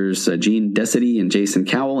researchers, Gene Desity and Jason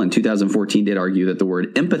Cowell in 2014 did argue that the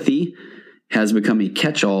word empathy has become a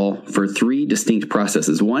catch-all for 3 distinct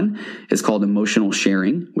processes. One is called emotional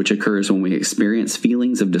sharing, which occurs when we experience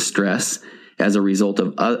feelings of distress as a result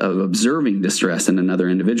of observing distress in another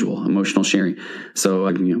individual. Emotional sharing.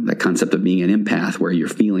 So, that concept of being an empath, where you're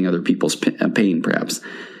feeling other people's pain, perhaps.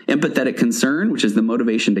 Empathetic concern, which is the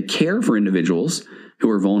motivation to care for individuals who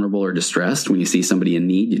are vulnerable or distressed. When you see somebody in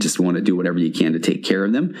need, you just want to do whatever you can to take care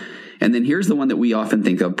of them. And then here's the one that we often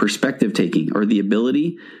think of, perspective taking, or the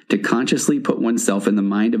ability to consciously put oneself in the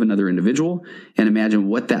mind of another individual and imagine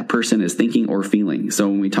what that person is thinking or feeling. So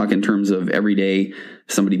when we talk in terms of everyday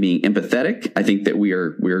somebody being empathetic, I think that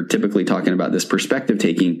we're typically talking about this perspective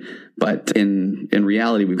taking, but in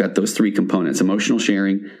reality, we've got those 3 components: emotional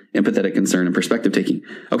sharing, empathetic concern, and perspective taking.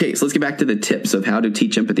 Okay, so let's get back to the tips of how to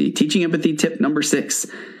teach empathy. Teaching empathy tip number 6.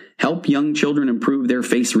 Help young children improve their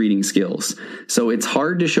face reading skills. So it's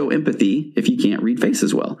hard to show empathy if you can't read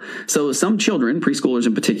faces well. So some children, preschoolers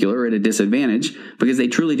in particular, are at a disadvantage because they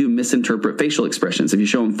truly do misinterpret facial expressions. If you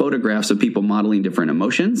show them photographs of people modeling different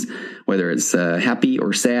emotions, whether it's happy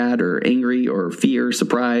or sad or angry or fear,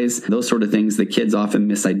 surprise, those sort of things, the kids often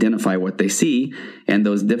misidentify what they see, and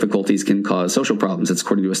those difficulties can cause social problems. That's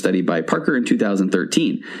according to a study by Parker in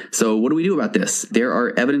 2013. So what do we do about this? There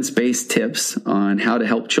are evidence-based tips on how to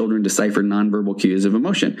help children decipher nonverbal cues of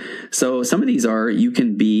emotion. So some of these are, you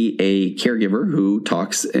can be a caregiver who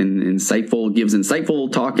talks gives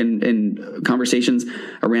insightful talk and conversations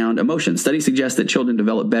around emotion. Studies suggest that children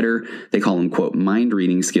develop better, they call them, quote, mind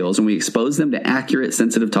reading skills, and we expose them to accurate,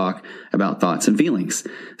 sensitive talk about thoughts and feelings.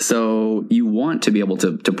 So you want to be able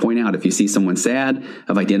to point out if you see someone sad,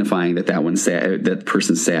 of identifying that one's sad, that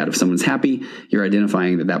person's sad. If someone's happy, you're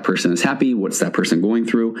identifying that person is happy. What's that person going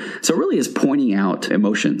through? So it really is pointing out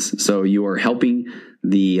emotions. So you are helping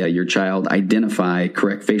your child identify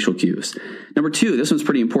correct facial cues. Number 2, this one's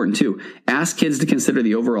pretty important too. Ask kids to consider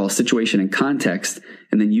the overall situation and context,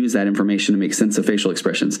 and then use that information to make sense of facial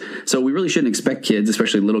expressions. So we really shouldn't expect kids,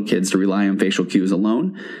 especially little kids, to rely on facial cues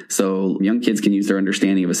alone. So young kids can use their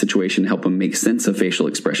understanding of a situation to help them make sense of facial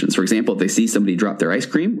expressions. For example, if they see somebody drop their ice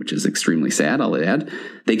cream, which is extremely sad, I'll add,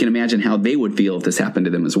 they can imagine how they would feel if this happened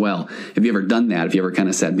to them as well. Have you ever done that? Have you ever kind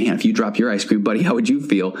of said, man, if you drop your ice cream, buddy, how would you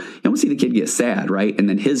feel? You don't see the kid get sad, right? right? And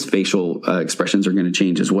then his facial expressions are going to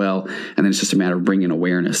change as well. And then it's just a matter of bringing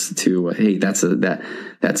awareness to, hey, that's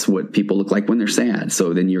what people look like when they're sad.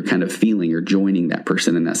 So then you're kind of you're joining that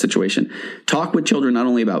person in that situation. Talk with children not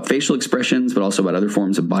only about facial expressions, but also about other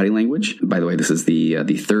forms of body language. By the way, this is the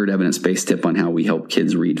third evidence-based tip on how we help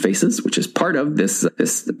kids read faces, which is part of this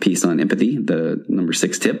piece on empathy, the number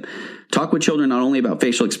 6 tip. Talk with children not only about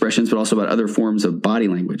facial expressions, but also about other forms of body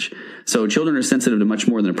language. So children are sensitive to much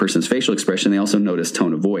more than a person's facial expression. They also notice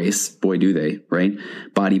tone of voice. Boy, do they, right?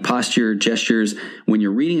 Body posture, gestures. When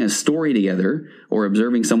you're reading a story together or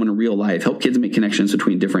observing someone in real life, help kids make connections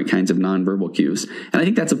between different kinds of nonverbal cues. And I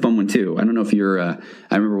think that's a fun one too. I don't know if you're, I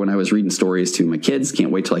remember when I was reading stories to my kids,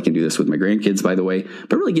 can't wait till I can do this with my grandkids, by the way,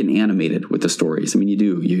 but really getting animated with the stories. I mean,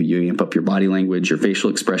 you amp up your body language, your facial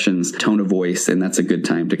expressions, tone of voice, and that's a good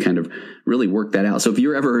time to kind of really work that out. So if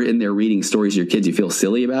you're ever in there reading stories to your kids, you feel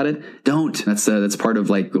silly about it, don't. That's part of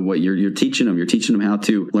like what you're teaching them. You're teaching them how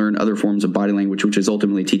to learn other forms of body language, which is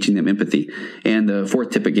ultimately teaching them empathy. And the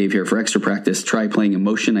 4th tip it gave here for extra practice, try playing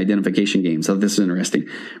emotion identification games. So this is interesting.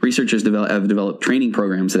 Researchers have developed training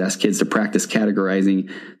programs that ask kids to practice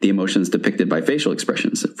categorizing the emotions depicted by facial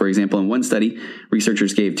expressions. For example, in one study,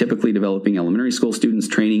 researchers gave typically developing elementary school students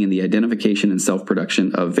training in the identification and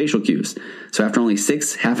self-production of facial cues. So after only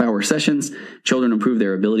 6 half-hour sessions, children improved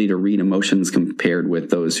their ability to read emotions compared with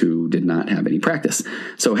those who did not have any practice.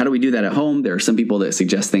 So how do we do that at home? There are some people that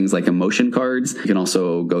suggest things like emotion cards. You can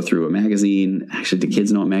also go through a magazine. Actually, do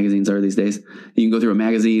kids know what magazines are these days? You can go through a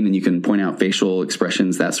magazine and you can point out facial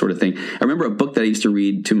expressions, that sort of thing. I remember a book that I used to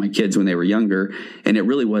read to my kids when they were younger, and it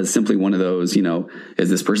really was simply one of those, is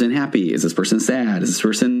this person happy? Is this person sad? Is this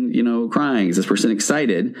person, crying? Is this person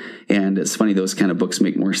excited? And it's funny, those kind of books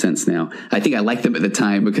make more sense now. I think I liked them at the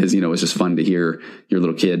time because, it was just fun to hear your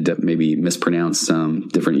little kid maybe mispronounce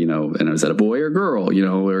different, and is that a boy or girl,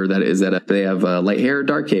 or they have light hair or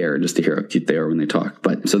dark hair, just to hear how cute they are when they talk.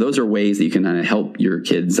 But so those are ways that you can kind of help your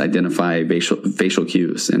kids identify facial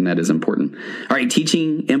cues, and that is important. All right,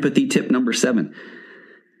 teaching empathy tip number 7.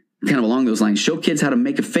 Kind of along those lines, show kids how to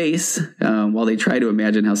make a face while they try to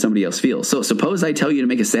imagine how somebody else feels. So suppose I tell you to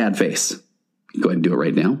make a sad face. Go ahead and do it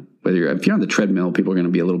right now. If you're on the treadmill, people are going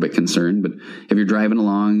to be a little bit concerned. But if you're driving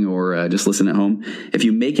along or just listen at home, if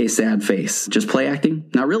you make a sad face, just play acting?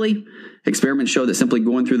 Not really. Experiments show that simply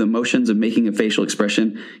going through the motions of making a facial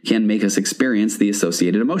expression can make us experience the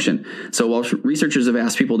associated emotion. So while researchers have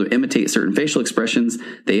asked people to imitate certain facial expressions,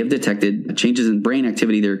 they have detected changes in brain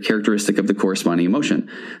activity that are characteristic of the corresponding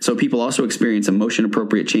emotion. So people also experience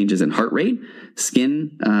emotion-appropriate changes in heart rate,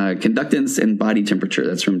 skin conductance, and body temperature.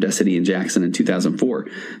 That's from Desity and Jackson in 2004.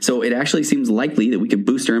 So it actually seems likely that we could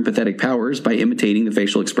boost our empathetic powers by imitating the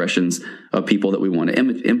facial expressions of people that we want to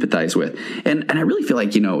empathize with. And I really feel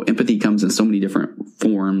like, empathy comes in so many different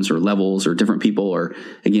forms or levels, or different people, or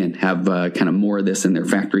again, have kind of more of this in their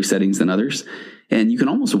factory settings than others. And you can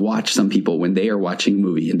almost watch some people when they are watching a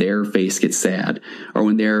movie and their face gets sad, or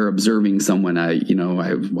when they're observing someone. I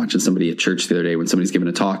was watching somebody at church the other day when somebody's giving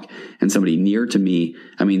a talk, and somebody near to me,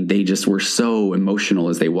 they just were so emotional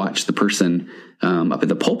as they watched the person up at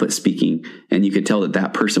the pulpit speaking, and you could tell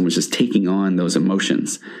that person was just taking on those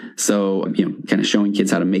emotions. So, kind of showing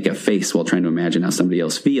kids how to make a face while trying to imagine how somebody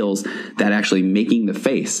else feels, that actually making the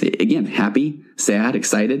face, again, happy, sad,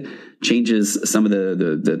 excited, changes some of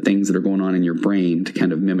the things that are going on in your brain to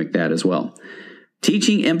kind of mimic that as well.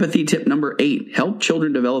 Teaching empathy tip number 8, help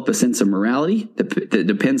children develop a sense of morality that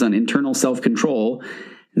depends on internal self-control.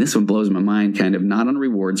 And this one blows my mind, kind of, not on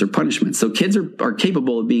rewards or punishments. So kids are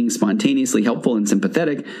capable of being spontaneously helpful and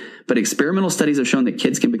sympathetic, but experimental studies have shown that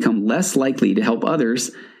kids can become less likely to help others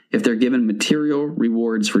if they're given material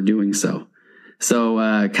rewards for doing so. So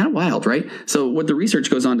kind of wild, right? So what the research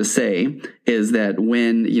goes on to say is that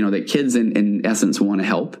when, that kids in essence want to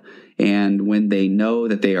help, and when they know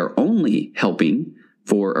that they are only helping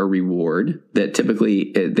for a reward, that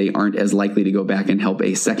typically they aren't as likely to go back and help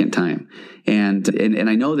a second time. And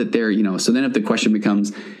I know that they're, so then if the question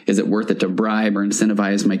becomes, is it worth it to bribe or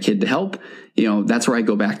incentivize my kid to help? That's where I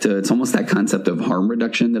go back to, it's almost that concept of harm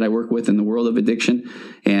reduction that I work with in the world of addiction.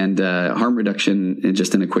 And harm reduction,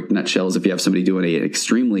 just in a quick nutshell, is if you have somebody doing an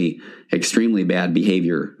extremely, extremely bad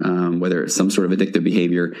behavior, whether it's some sort of addictive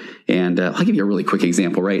behavior. And I'll give you a really quick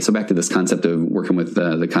example, right? So back to this concept of working with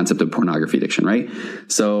the concept of pornography addiction, right?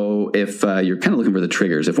 So if you're kind of looking for the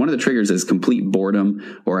triggers, if one of the triggers is complete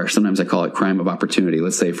boredom, or sometimes I call it crime of opportunity,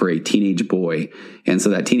 let's say for a teenage boy. And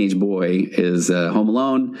so that teenage boy is home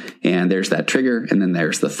alone, and there's that trigger, and then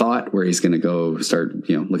there's the thought where he's going to go start,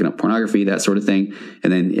 looking up pornography, that sort of thing.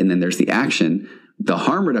 And then there's the action. The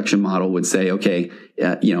harm reduction model would say, okay,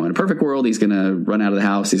 in a perfect world, he's going to run out of the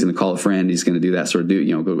house. He's going to call a friend. He's going to do that sort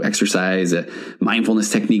of go exercise,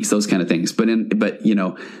 mindfulness techniques, those kind of things. But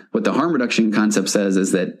what the harm reduction concept says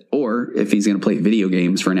is that, or if he's going to play video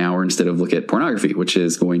games for an hour instead of look at pornography, which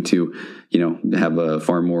is going to, have a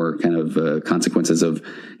far more kind of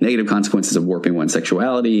negative consequences of warping one's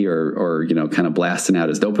sexuality or kind of blasting out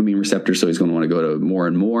his dopamine receptors. So he's going to want to go to more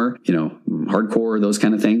and more, hardcore, those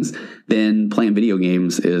kind of things. Then playing video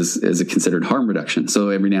games is a considered harm reduction. So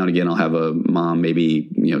every now and again, I'll have a mom maybe,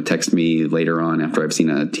 text me later on after I've seen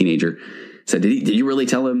a teenager. Said, did you really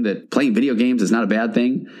tell him that playing video games is not a bad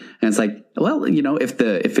thing? And it's like, well,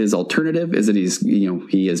 if his alternative is that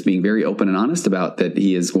he is being very open and honest about that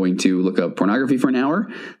he is going to look up pornography for an hour,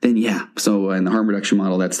 then yeah. So in the harm reduction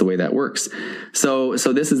model, that's the way that works. So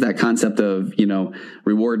this is that concept of,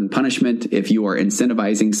 reward and punishment. If you are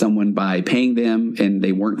incentivizing someone by paying them and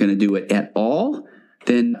they weren't going to do it at all,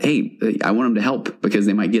 then, hey, I want them to help because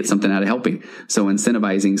they might get something out of helping. So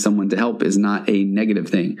incentivizing someone to help is not a negative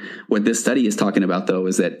thing. What this study is talking about, though,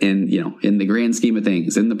 is that in the grand scheme of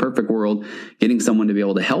things, in the perfect world, getting someone to be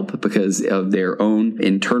able to help because of their own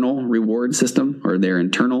internal reward system or their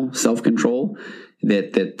internal self-control,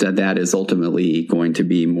 that is ultimately going to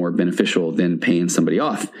be more beneficial than paying somebody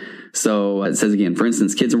off. So it says again, for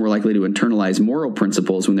instance, kids are more likely to internalize moral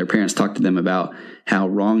principles when their parents talk to them about how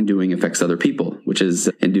wrongdoing affects other people, which is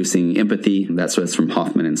inducing empathy. That's what's from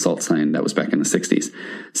Hoffman and Saltzstein. That was back in the 60s.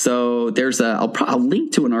 So I'll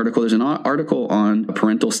link to an article. There's an article on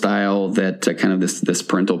parental style that kind of this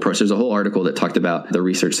parental approach. There's a whole article that talked about the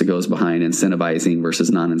research that goes behind incentivizing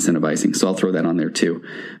versus non-incentivizing. So I'll throw that on there too.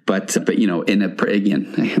 But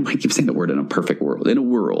again, I keep saying the word in a perfect world, in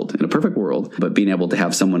a perfect world, but being able to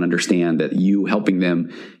have someone understand that you helping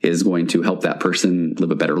them is going to help that person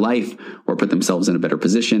live a better life or put themselves in a better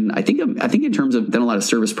position. I think in terms of done a lot of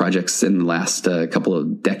service projects in the last couple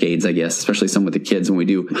of decades, I guess, especially some with the kids when we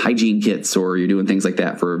do hygiene kits or you're doing things like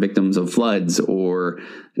that for victims of floods or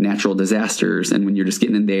natural disasters. And when you're just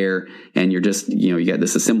getting in there and you're just, you got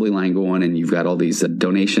this assembly line going and you've got all these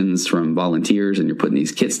donations from volunteers and you're putting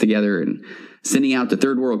these kits together and sending out to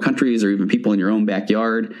third world countries or even people in your own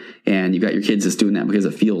backyard. And you've got your kids just doing that because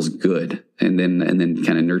it feels good. And then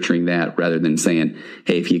kind of nurturing that rather than saying,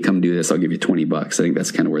 hey, if you come do this, I'll give you $20. I think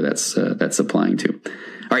that's kind of where that's applying to.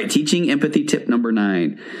 All right. Teaching empathy tip number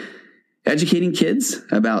 9. Educating kids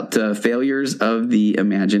about failures of the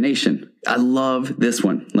imagination. I love this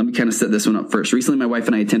one. Let me kind of set this one up first. Recently, my wife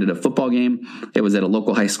and I attended a football game. It was at a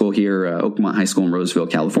local high school here, Oakmont High School in Roseville,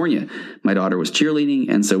 California. My daughter was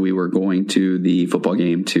cheerleading, and so we were going to the football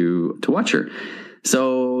game to watch her.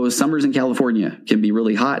 So summers in California can be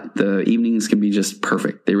really hot. The evenings can be just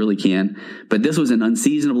perfect. They really can. But this was an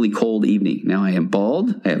unseasonably cold evening. Now, I am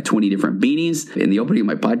bald. I have 20 different beanies. In the opening of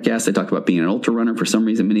my podcast, I talked about being an ultra runner. For some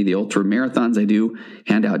reason, many of the ultra marathons I do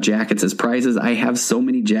hand out jackets as prizes. I have so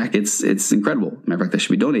many jackets. It's incredible. Matter of fact, I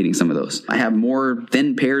should be donating some of those. I have more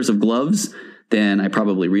thin pairs of gloves than I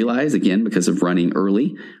probably realize, again, because of running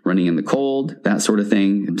early, running in the cold, that sort of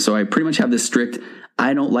thing. So I pretty much have this strict,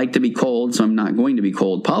 I don't like to be cold, so I'm not going to be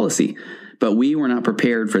cold policy. But we were not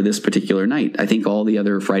prepared for this particular night. I think all the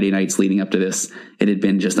other Friday nights leading up to this, it had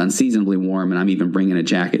been just unseasonably warm, and I'm even bringing a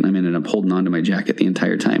jacket, and I'm ended up holding on to my jacket the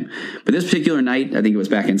entire time. But this particular night, I think it was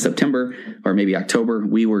back in September or maybe October,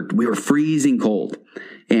 we were freezing cold.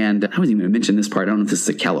 And I wasn't even going to mention this part. I don't know if this is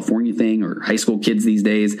a California thing or high school kids these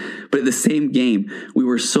days, but at the same game, we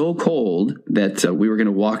were so cold that we were going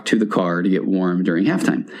to walk to the car to get warm during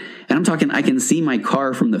halftime. And I'm talking, I can see my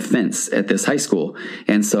car from the fence at this high school.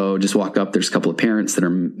 And so just walk up, there's a couple of parents that are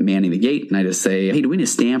manning the gate. And I just say, hey, do we need a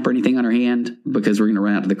stamp or anything on our hand? Because we're going to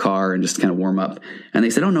run out to the car and just kind of warm up. And they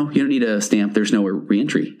said, oh, no, you don't need a stamp. There's no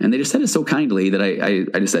reentry. And they just said it so kindly that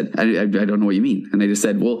I just said, I don't know what you mean. And they just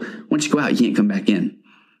said, well, once you go out, you can't come back in.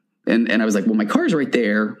 And I was like, well, my car's right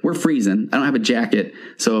there. We're freezing. I don't have a jacket.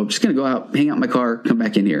 So I'm just going to go out, hang out in my car, come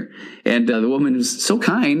back in here. And the woman was so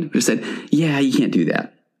kind, just said, yeah, you can't do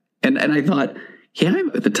that. And I thought, yeah, I'm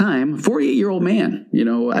at the time, 48-year-old man.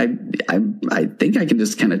 I think I can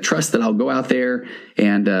just kind of trust that I'll go out there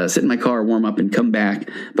and sit in my car, warm up, and come back.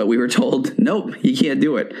 But we were told, nope, you can't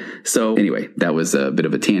do it. So anyway, that was a bit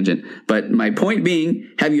of a tangent. But my point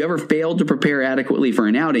being, have you ever failed to prepare adequately for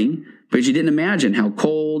an outing because you didn't imagine how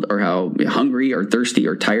cold or how hungry or thirsty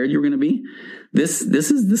or tired you were going to be? This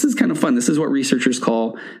is kind of fun. This is what researchers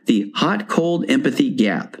call the hot-cold empathy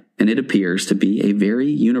gap, and it appears to be a very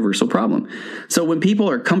universal problem. So when people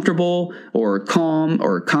are comfortable or calm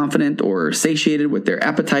or confident or satiated with their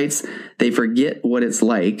appetites, they forget what it's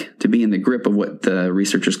like to be in the grip of what the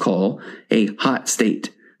researchers call a hot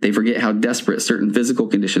state. They forget how desperate certain physical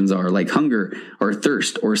conditions are, like hunger or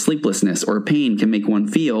thirst or sleeplessness or pain can make one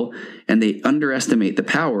feel, and they underestimate the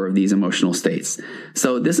power of these emotional states.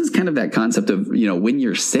 So this is kind of that concept of, when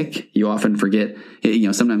you're sick, you often forget,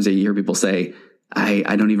 sometimes you hear people say,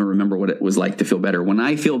 I don't even remember what it was like to feel better. When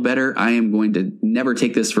I feel better, I am going to never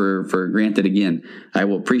take this for granted again. I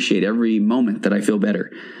will appreciate every moment that I feel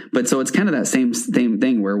better. But so it's kind of that same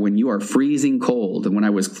thing where when you are freezing cold, and when I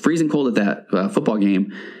was freezing cold at that football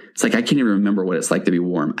game, it's like I can't even remember what it's like to be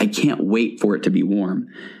warm. I can't wait for it to be warm.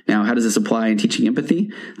 Now, how does this apply in teaching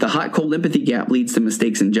empathy? The hot-cold empathy gap leads to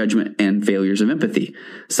mistakes in judgment and failures of empathy.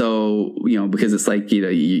 So, because it's like,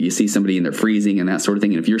 you see somebody and they're freezing and that sort of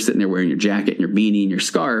thing. And if you're sitting there wearing your jacket and your beanie and your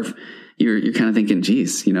scarf, you're kind of thinking,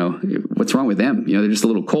 geez, what's wrong with them? They're just a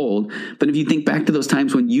little cold. But if you think back to those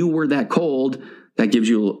times when you were that cold, that gives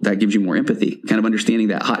you more empathy, kind of understanding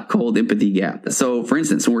that hot-cold empathy gap. So, for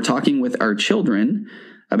instance, when we're talking with our children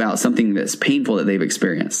about something that's painful that they've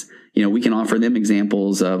experienced, we can offer them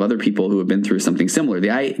examples of other people who have been through something similar. The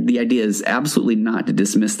idea is absolutely not to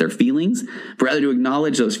dismiss their feelings, but rather to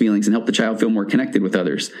acknowledge those feelings and help the child feel more connected with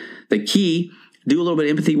others. The key, do a little bit of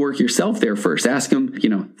empathy work yourself there first. Ask them,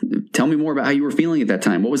 tell me more about how you were feeling at that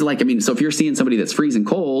time. What was it like? So if you're seeing somebody that's freezing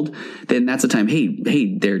cold, then that's a time,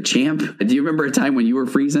 hey there, champ. Do you remember a time when you were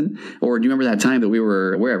freezing? Or do you remember that time that we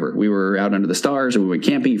were wherever? We were out under the stars, or we went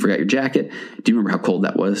camping, you forgot your jacket. Do you remember how cold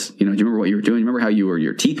that was? Do you remember what you were doing? Remember how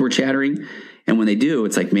your teeth were chattering? And when they do,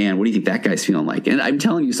 it's like, man, what do you think that guy's feeling like? And I'm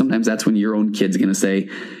telling you, sometimes that's when your own kid's going to say,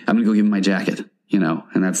 I'm going to go give him my jacket.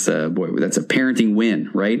 And that's that's a parenting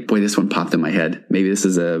win, right? Boy, this one popped in my head. Maybe this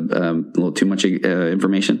is a little too much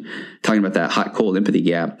information. Talking about that hot, cold empathy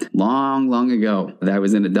gap. Long ago, I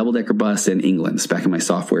was in a double-decker bus in England, back in my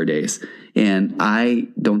software days. And I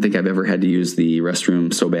don't think I've ever had to use the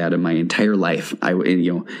restroom so bad in my entire life.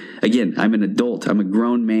 Again, I'm an adult. I'm a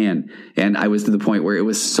grown man. And I was to the point where it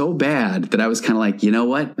was so bad that I was kind of like, you know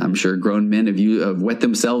what? I'm sure grown men have wet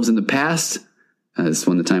themselves in the past. This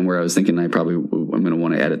one, the time where I was thinking I'm going to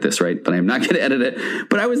want to edit this, right? But I'm not going to edit it.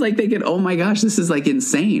 But I was like thinking, oh my gosh, this is like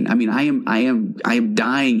insane. I am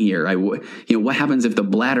dying here. What happens if the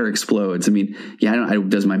bladder explodes?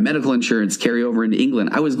 Does my medical insurance carry over into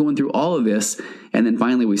England? I was going through all of this. And then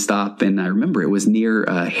finally we stopped, and I remember it was near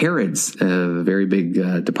Harrods, a very big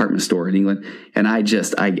department store in England. And I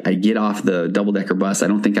get off the double-decker bus. I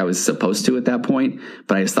don't think I was supposed to at that point,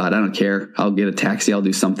 but I just thought, I don't care. I'll get a taxi. I'll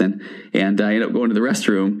do something. And I ended up going to the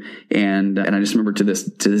restroom, and I just remember to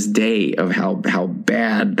this day of how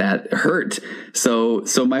bad that hurt. So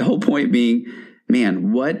my whole point being,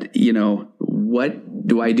 man, what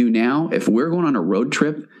do I do now? If we're going on a road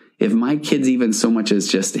trip, if my kids even so much as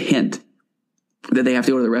just hint that they have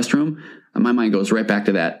to go to the restroom, my mind goes right back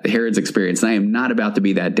to that Harrods experience. And I am not about to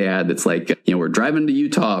be that dad that's like, we're driving to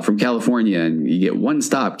Utah from California and you get one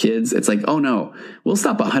stop, kids. It's like, oh no, we'll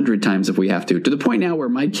stop 100 times if we have to the point now where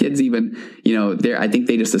my kids even, I think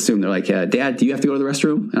they just assume, they're like, Dad, do you have to go to the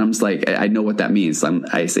restroom? And I'm just like, I know what that means.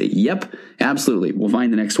 I say, yep, absolutely. We'll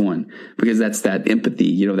find the next one, because that's that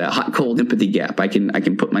empathy, that hot, cold empathy gap. I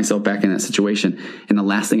can put myself back in that situation. And the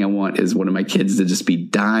last thing I want is one of my kids to just be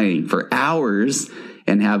dying for hours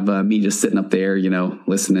and have me just sitting up there,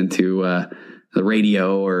 listening to the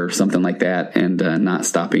radio or something like that, and not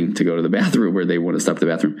stopping to go to the bathroom where they want to stop at the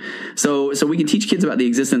bathroom. So we can teach kids about the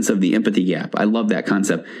existence of the empathy gap. I love that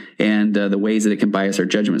concept, and the ways that it can bias our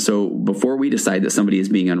judgment. So before we decide that somebody is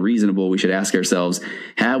being unreasonable, we should ask ourselves,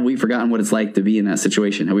 have we forgotten what it's like to be in that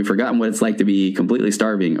situation? Have we forgotten what it's like to be completely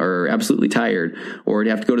starving or absolutely tired, or to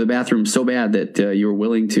have to go to the bathroom so bad that you were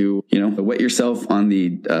willing to, wet yourself on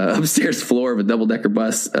the upstairs floor of a double-decker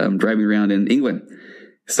bus driving around in England?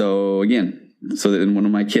 So again, so that when one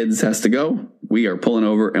of my kids has to go, we are pulling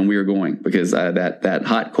over and we are going, because that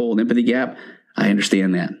hot, cold empathy gap, I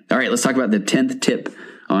understand that. All right, let's talk about the 10th tip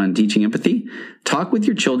on teaching empathy. Talk with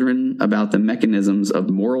your children about the mechanisms of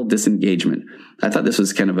moral disengagement. I thought this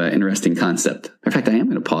was kind of an interesting concept. In fact, I am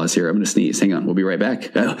going to pause here. I'm going to sneeze. Hang on. We'll be right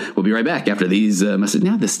back. We'll be right back after these messages.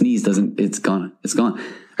 Now the sneeze it's gone. It's gone.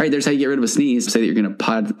 All right, there's how you get rid of a sneeze. Say that you're going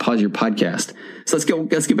to pause your podcast. So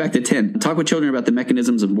let's get back to 10. Talk with children about the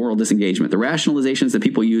mechanisms of moral disengagement, the rationalizations that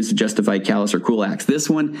people use to justify callous or cruel acts. This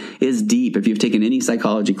one is deep. If you've taken any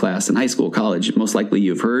psychology class in high school, college, most likely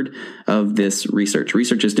you've heard of this research.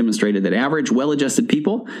 Research has demonstrated that average, well-adjusted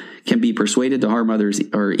people can be persuaded to harm others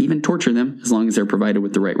or even torture them as long as they're provided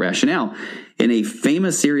with the right rationale. In a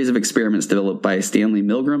famous series of experiments developed by Stanley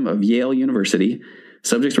Milgram of Yale University,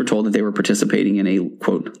 subjects were told that they were participating in a,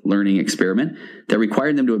 quote, learning experiment that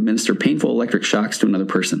required them to administer painful electric shocks to another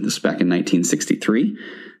person. This was back in 1963.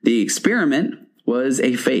 The experiment was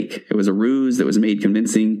a fake. It was a ruse that was made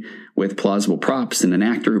convincing with plausible props and an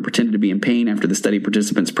actor who pretended to be in pain after the study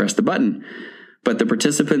participants pressed the button. But the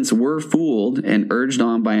participants were fooled and urged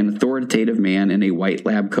on by an authoritative man in a white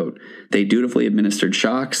lab coat. They dutifully administered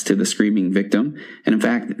shocks to the screaming victim. And in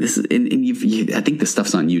fact, this is, I think this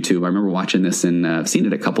stuff's on YouTube. I remember watching this and I've seen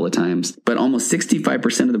it a couple of times. But almost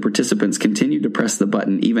 65% of the participants continued to press the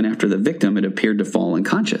button even after the victim had appeared to fall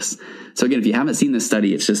unconscious. So again, if you haven't seen this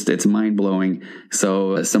study, it's mind blowing.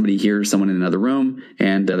 So somebody hears someone in another room,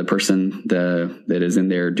 and the person that is in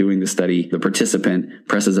there doing the study, the participant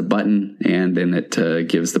presses a button, and then it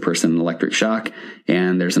gives the person an electric shock.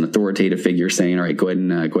 And there's an authoritative figure saying, "All right, go ahead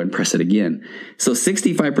and press it again." So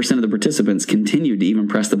 65% of the participants continued to even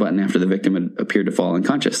press the button after the victim had appeared to fall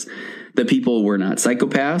unconscious. The people were not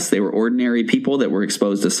psychopaths; they were ordinary people that were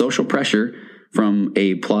exposed to social pressure from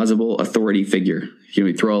a plausible authority figure.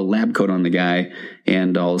 You throw a lab coat on the guy,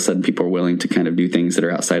 and all of a sudden people are willing to kind of do things that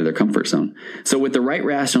are outside of their comfort zone. So with the right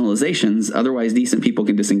rationalizations, otherwise decent people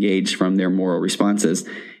can disengage from their moral responses.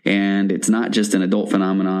 And it's not just an adult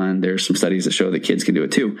phenomenon. There's some studies that show that kids can do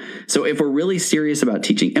it too. So if we're really serious about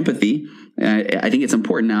teaching empathy, I think it's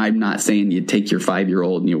important. Now, I'm not saying you take your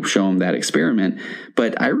 5-year-old and you show them that experiment,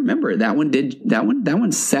 but I remember that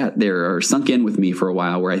one sat there or sunk in with me for a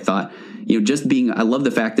while, where I thought, I love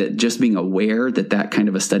the fact that just being aware that kind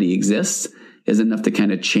of a study exists is enough to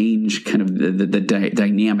kind of change kind of the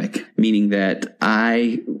dynamic, meaning that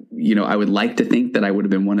I would like to think that I would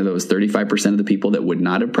have been one of those 35% of the people that would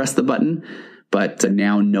not have pressed the button. But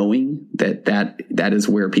now knowing that is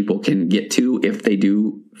where people can get to if they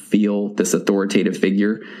do feel this authoritative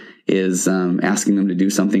figure is asking them to do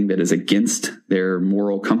something that is against their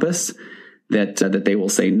moral compass, that they will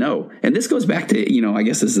say no. And this goes back to, I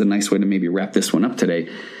guess this is a nice way to maybe wrap this one up today.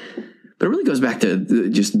 But it really goes back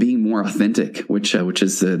to just being more authentic, which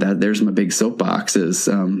is that there's my big soapbox, is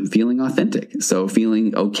feeling authentic. So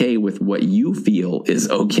feeling okay with what you feel is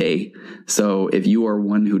okay. So if you are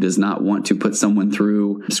one who does not want to put someone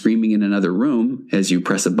through screaming in another room as you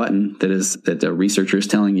press a button that a researcher is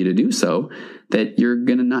telling you to do so, that you're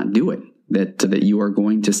going to not do it. That you are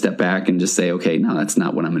going to step back and just say, okay, no, that's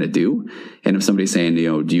not what I'm going to do. And if somebody's saying,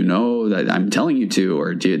 do you know that I'm telling you to,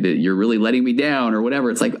 or you're really letting me down or whatever,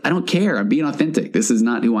 it's like, I don't care. I'm being authentic. This is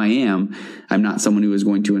not who I am. I'm not someone who is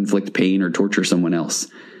going to inflict pain or torture someone else.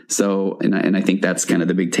 So, and I think that's kind of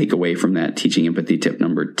the big takeaway from that teaching empathy tip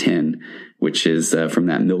number 10, which is from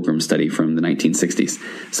that Milgram study from the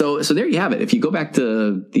 1960s. So there you have it. If you go back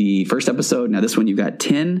to the first episode, now this one, you've got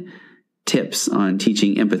 10 tips on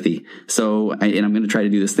teaching empathy. So, and I'm going to try to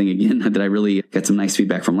do this thing again that I really got some nice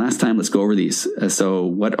feedback from last time. Let's go over these. So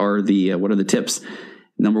what are the tips?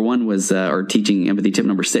 Number one was our teaching empathy tip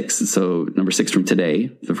number 6. So number 6 from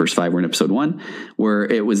today, the first 5 were in episode 1, where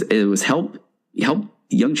it was help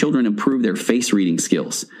young children improve their face reading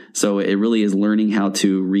skills. So it really is learning how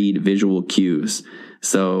to read visual cues.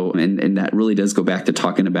 So, and that really does go back to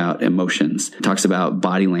talking about emotions. It talks about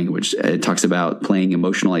body language. It talks about playing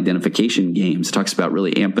emotional identification games. It talks about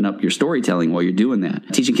really amping up your storytelling while you're doing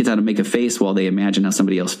that. Teaching kids how to make a face while they imagine how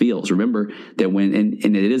somebody else feels. Remember that and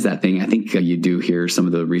it is that thing. I think you do hear some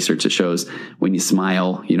of the research that shows when you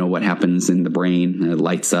smile, what happens in the brain, it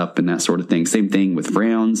lights up and that sort of thing. Same thing with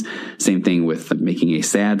frowns. Same thing with making a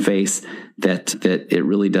sad face. That it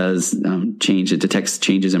really does change. It detects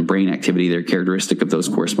changes in brain activity that are characteristic of those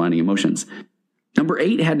corresponding emotions. Number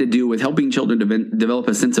 8 had to do with helping children develop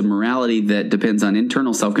a sense of morality that depends on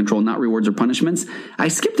internal self-control, not rewards or punishments. I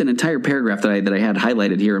skipped an entire paragraph that I had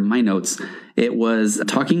highlighted here in my notes. It was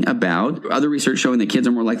talking about other research showing that kids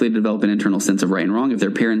are more likely to develop an internal sense of right and wrong if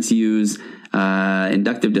their parents use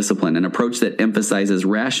inductive discipline, an approach that emphasizes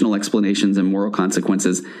rational explanations and moral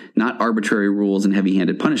consequences, not arbitrary rules and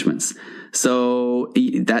heavy-handed punishments. So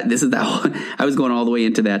I was going all the way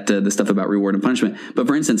into that, the stuff about reward and punishment. But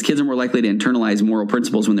for instance, kids are more likely to internalize moral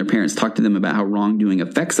principles when their parents talk to them about how wrongdoing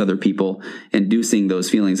affects other people, inducing those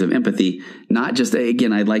feelings of empathy. Not just,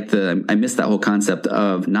 again, I missed that whole concept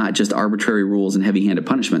of not just arbitrary rules and heavy-handed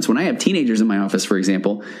punishments. When I have teenagers in my office, for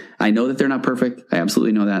example, I know that they're not perfect. I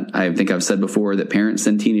absolutely know that. I think I've said before that parents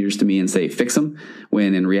send teenagers to me and say, fix them,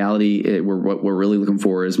 when in reality, what we're really looking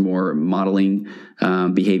for is more modeling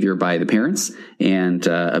behavior by the parents. And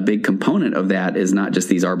a big component of that is not just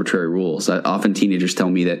these arbitrary rules. Often teenagers tell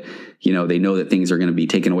me that, they know that things are going to be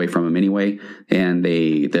taken away from them anyway, and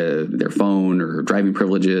their phone or driving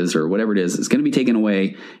privileges or whatever it is going to be taken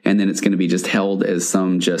away, and then it's going to be just held as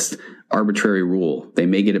some just arbitrary rule. They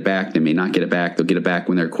may get it back, they may not get it back. They'll get it back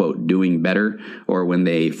when they're, quote, doing better, or when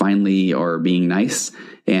they finally are being nice.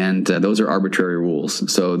 And those are arbitrary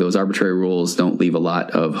rules. So those arbitrary rules don't leave a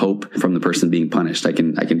lot of hope from the person being punished. I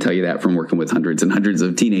can tell you that from working with hundreds and hundreds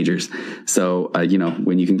of teenagers. So,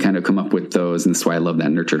 when you can kind of come up with those, and that's why I love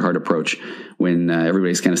that nurtured heart approach. When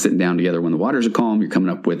everybody's kind of sitting down together, when the waters are calm, you're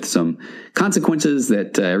coming up with some consequences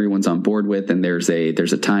that everyone's on board with, and there's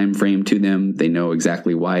a time frame to them. They know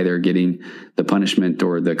exactly why they're getting the punishment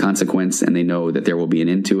or the consequence, and they know that there will be an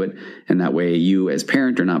end to it. And that way you as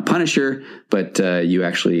parent are not punisher, but you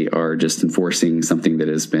actually are just enforcing something that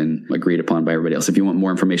has been agreed upon by everybody else. If you want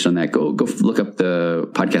more information on that, go look up the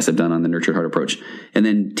podcast I've done on the nurtured heart approach. And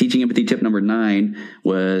then teaching empathy tip number 9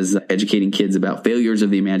 was educating kids about failures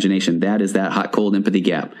of the imagination. That is that hot, cold empathy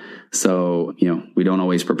gap. So, we don't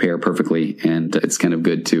always prepare perfectly, and it's kind of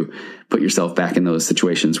good to put yourself back in those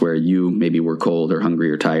situations where you maybe were cold or hungry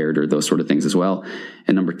or tired or those sort of things as well.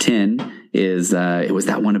 And number 10 is, it was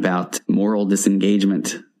that one about moral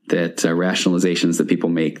disengagement, that rationalizations that people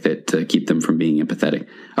make that keep them from being empathetic.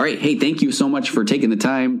 All right. Hey, thank you so much for taking the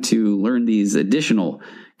time to learn these additional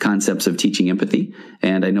concepts of teaching empathy.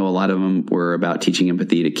 And I know a lot of them were about teaching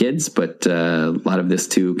empathy to kids, but a lot of this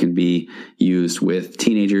too can be used with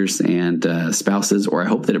teenagers and spouses, or I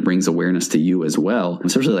hope that it brings awareness to you as well.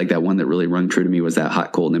 Especially like that one that really rung true to me was that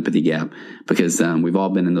hot, cold empathy gap, because we've all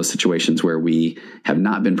been in those situations where we have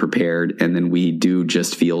not been prepared, and then we do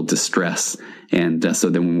just feel distress. And so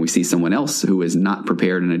then when we see someone else who is not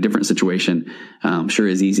prepared in a different situation, sure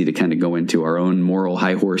is easy to kind of go into our own moral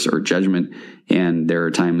high horse or judgment. And there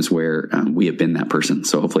are times where we have been that person.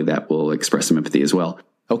 So hopefully that will express some empathy as well.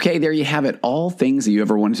 Okay, there you have it. All things that you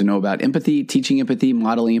ever wanted to know about empathy, teaching empathy,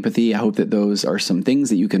 modeling empathy. I hope that those are some things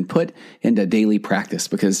that you can put into daily practice,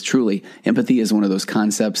 because truly empathy is one of those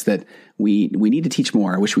concepts that we need to teach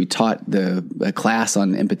more. I wish we taught a class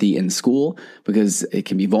on empathy in school, because it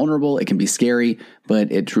can be vulnerable, it can be scary, but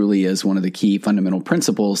it truly is one of the key fundamental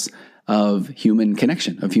principles of human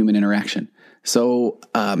connection, of human interaction. So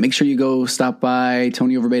make sure you go stop by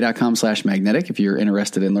tonyoverbay.com/magnetic if you're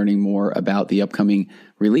interested in learning more about the upcoming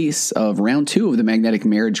release of round 2 of the Magnetic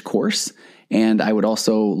Marriage course. And I would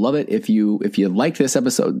also love it if you like this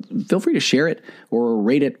episode, feel free to share it or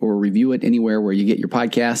rate it or review it anywhere where you get your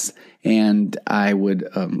podcasts. And I would,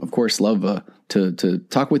 of course, love to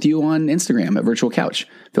talk with you on Instagram at Virtual Couch.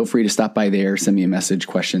 Feel free to stop by there, send me a message,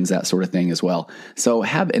 questions, that sort of thing as well. So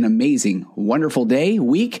have an amazing, wonderful day,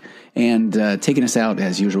 week, and taking us out,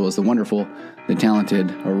 as usual, is the wonderful, the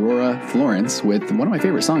talented Aurora Florence with one of my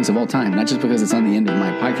favorite songs of all time, not just because it's on the end of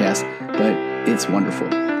my podcast, but it's wonderful.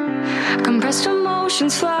 Compressed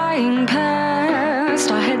emotions flying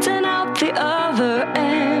past our heads and out the other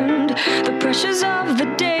end. The pressures of the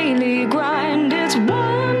daily grind, it's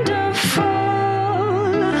wonderful.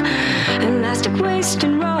 Elastic waste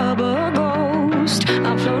and rubber ghost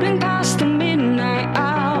are floating past the midnight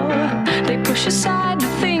hour. They push aside the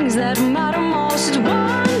things that matter most. It's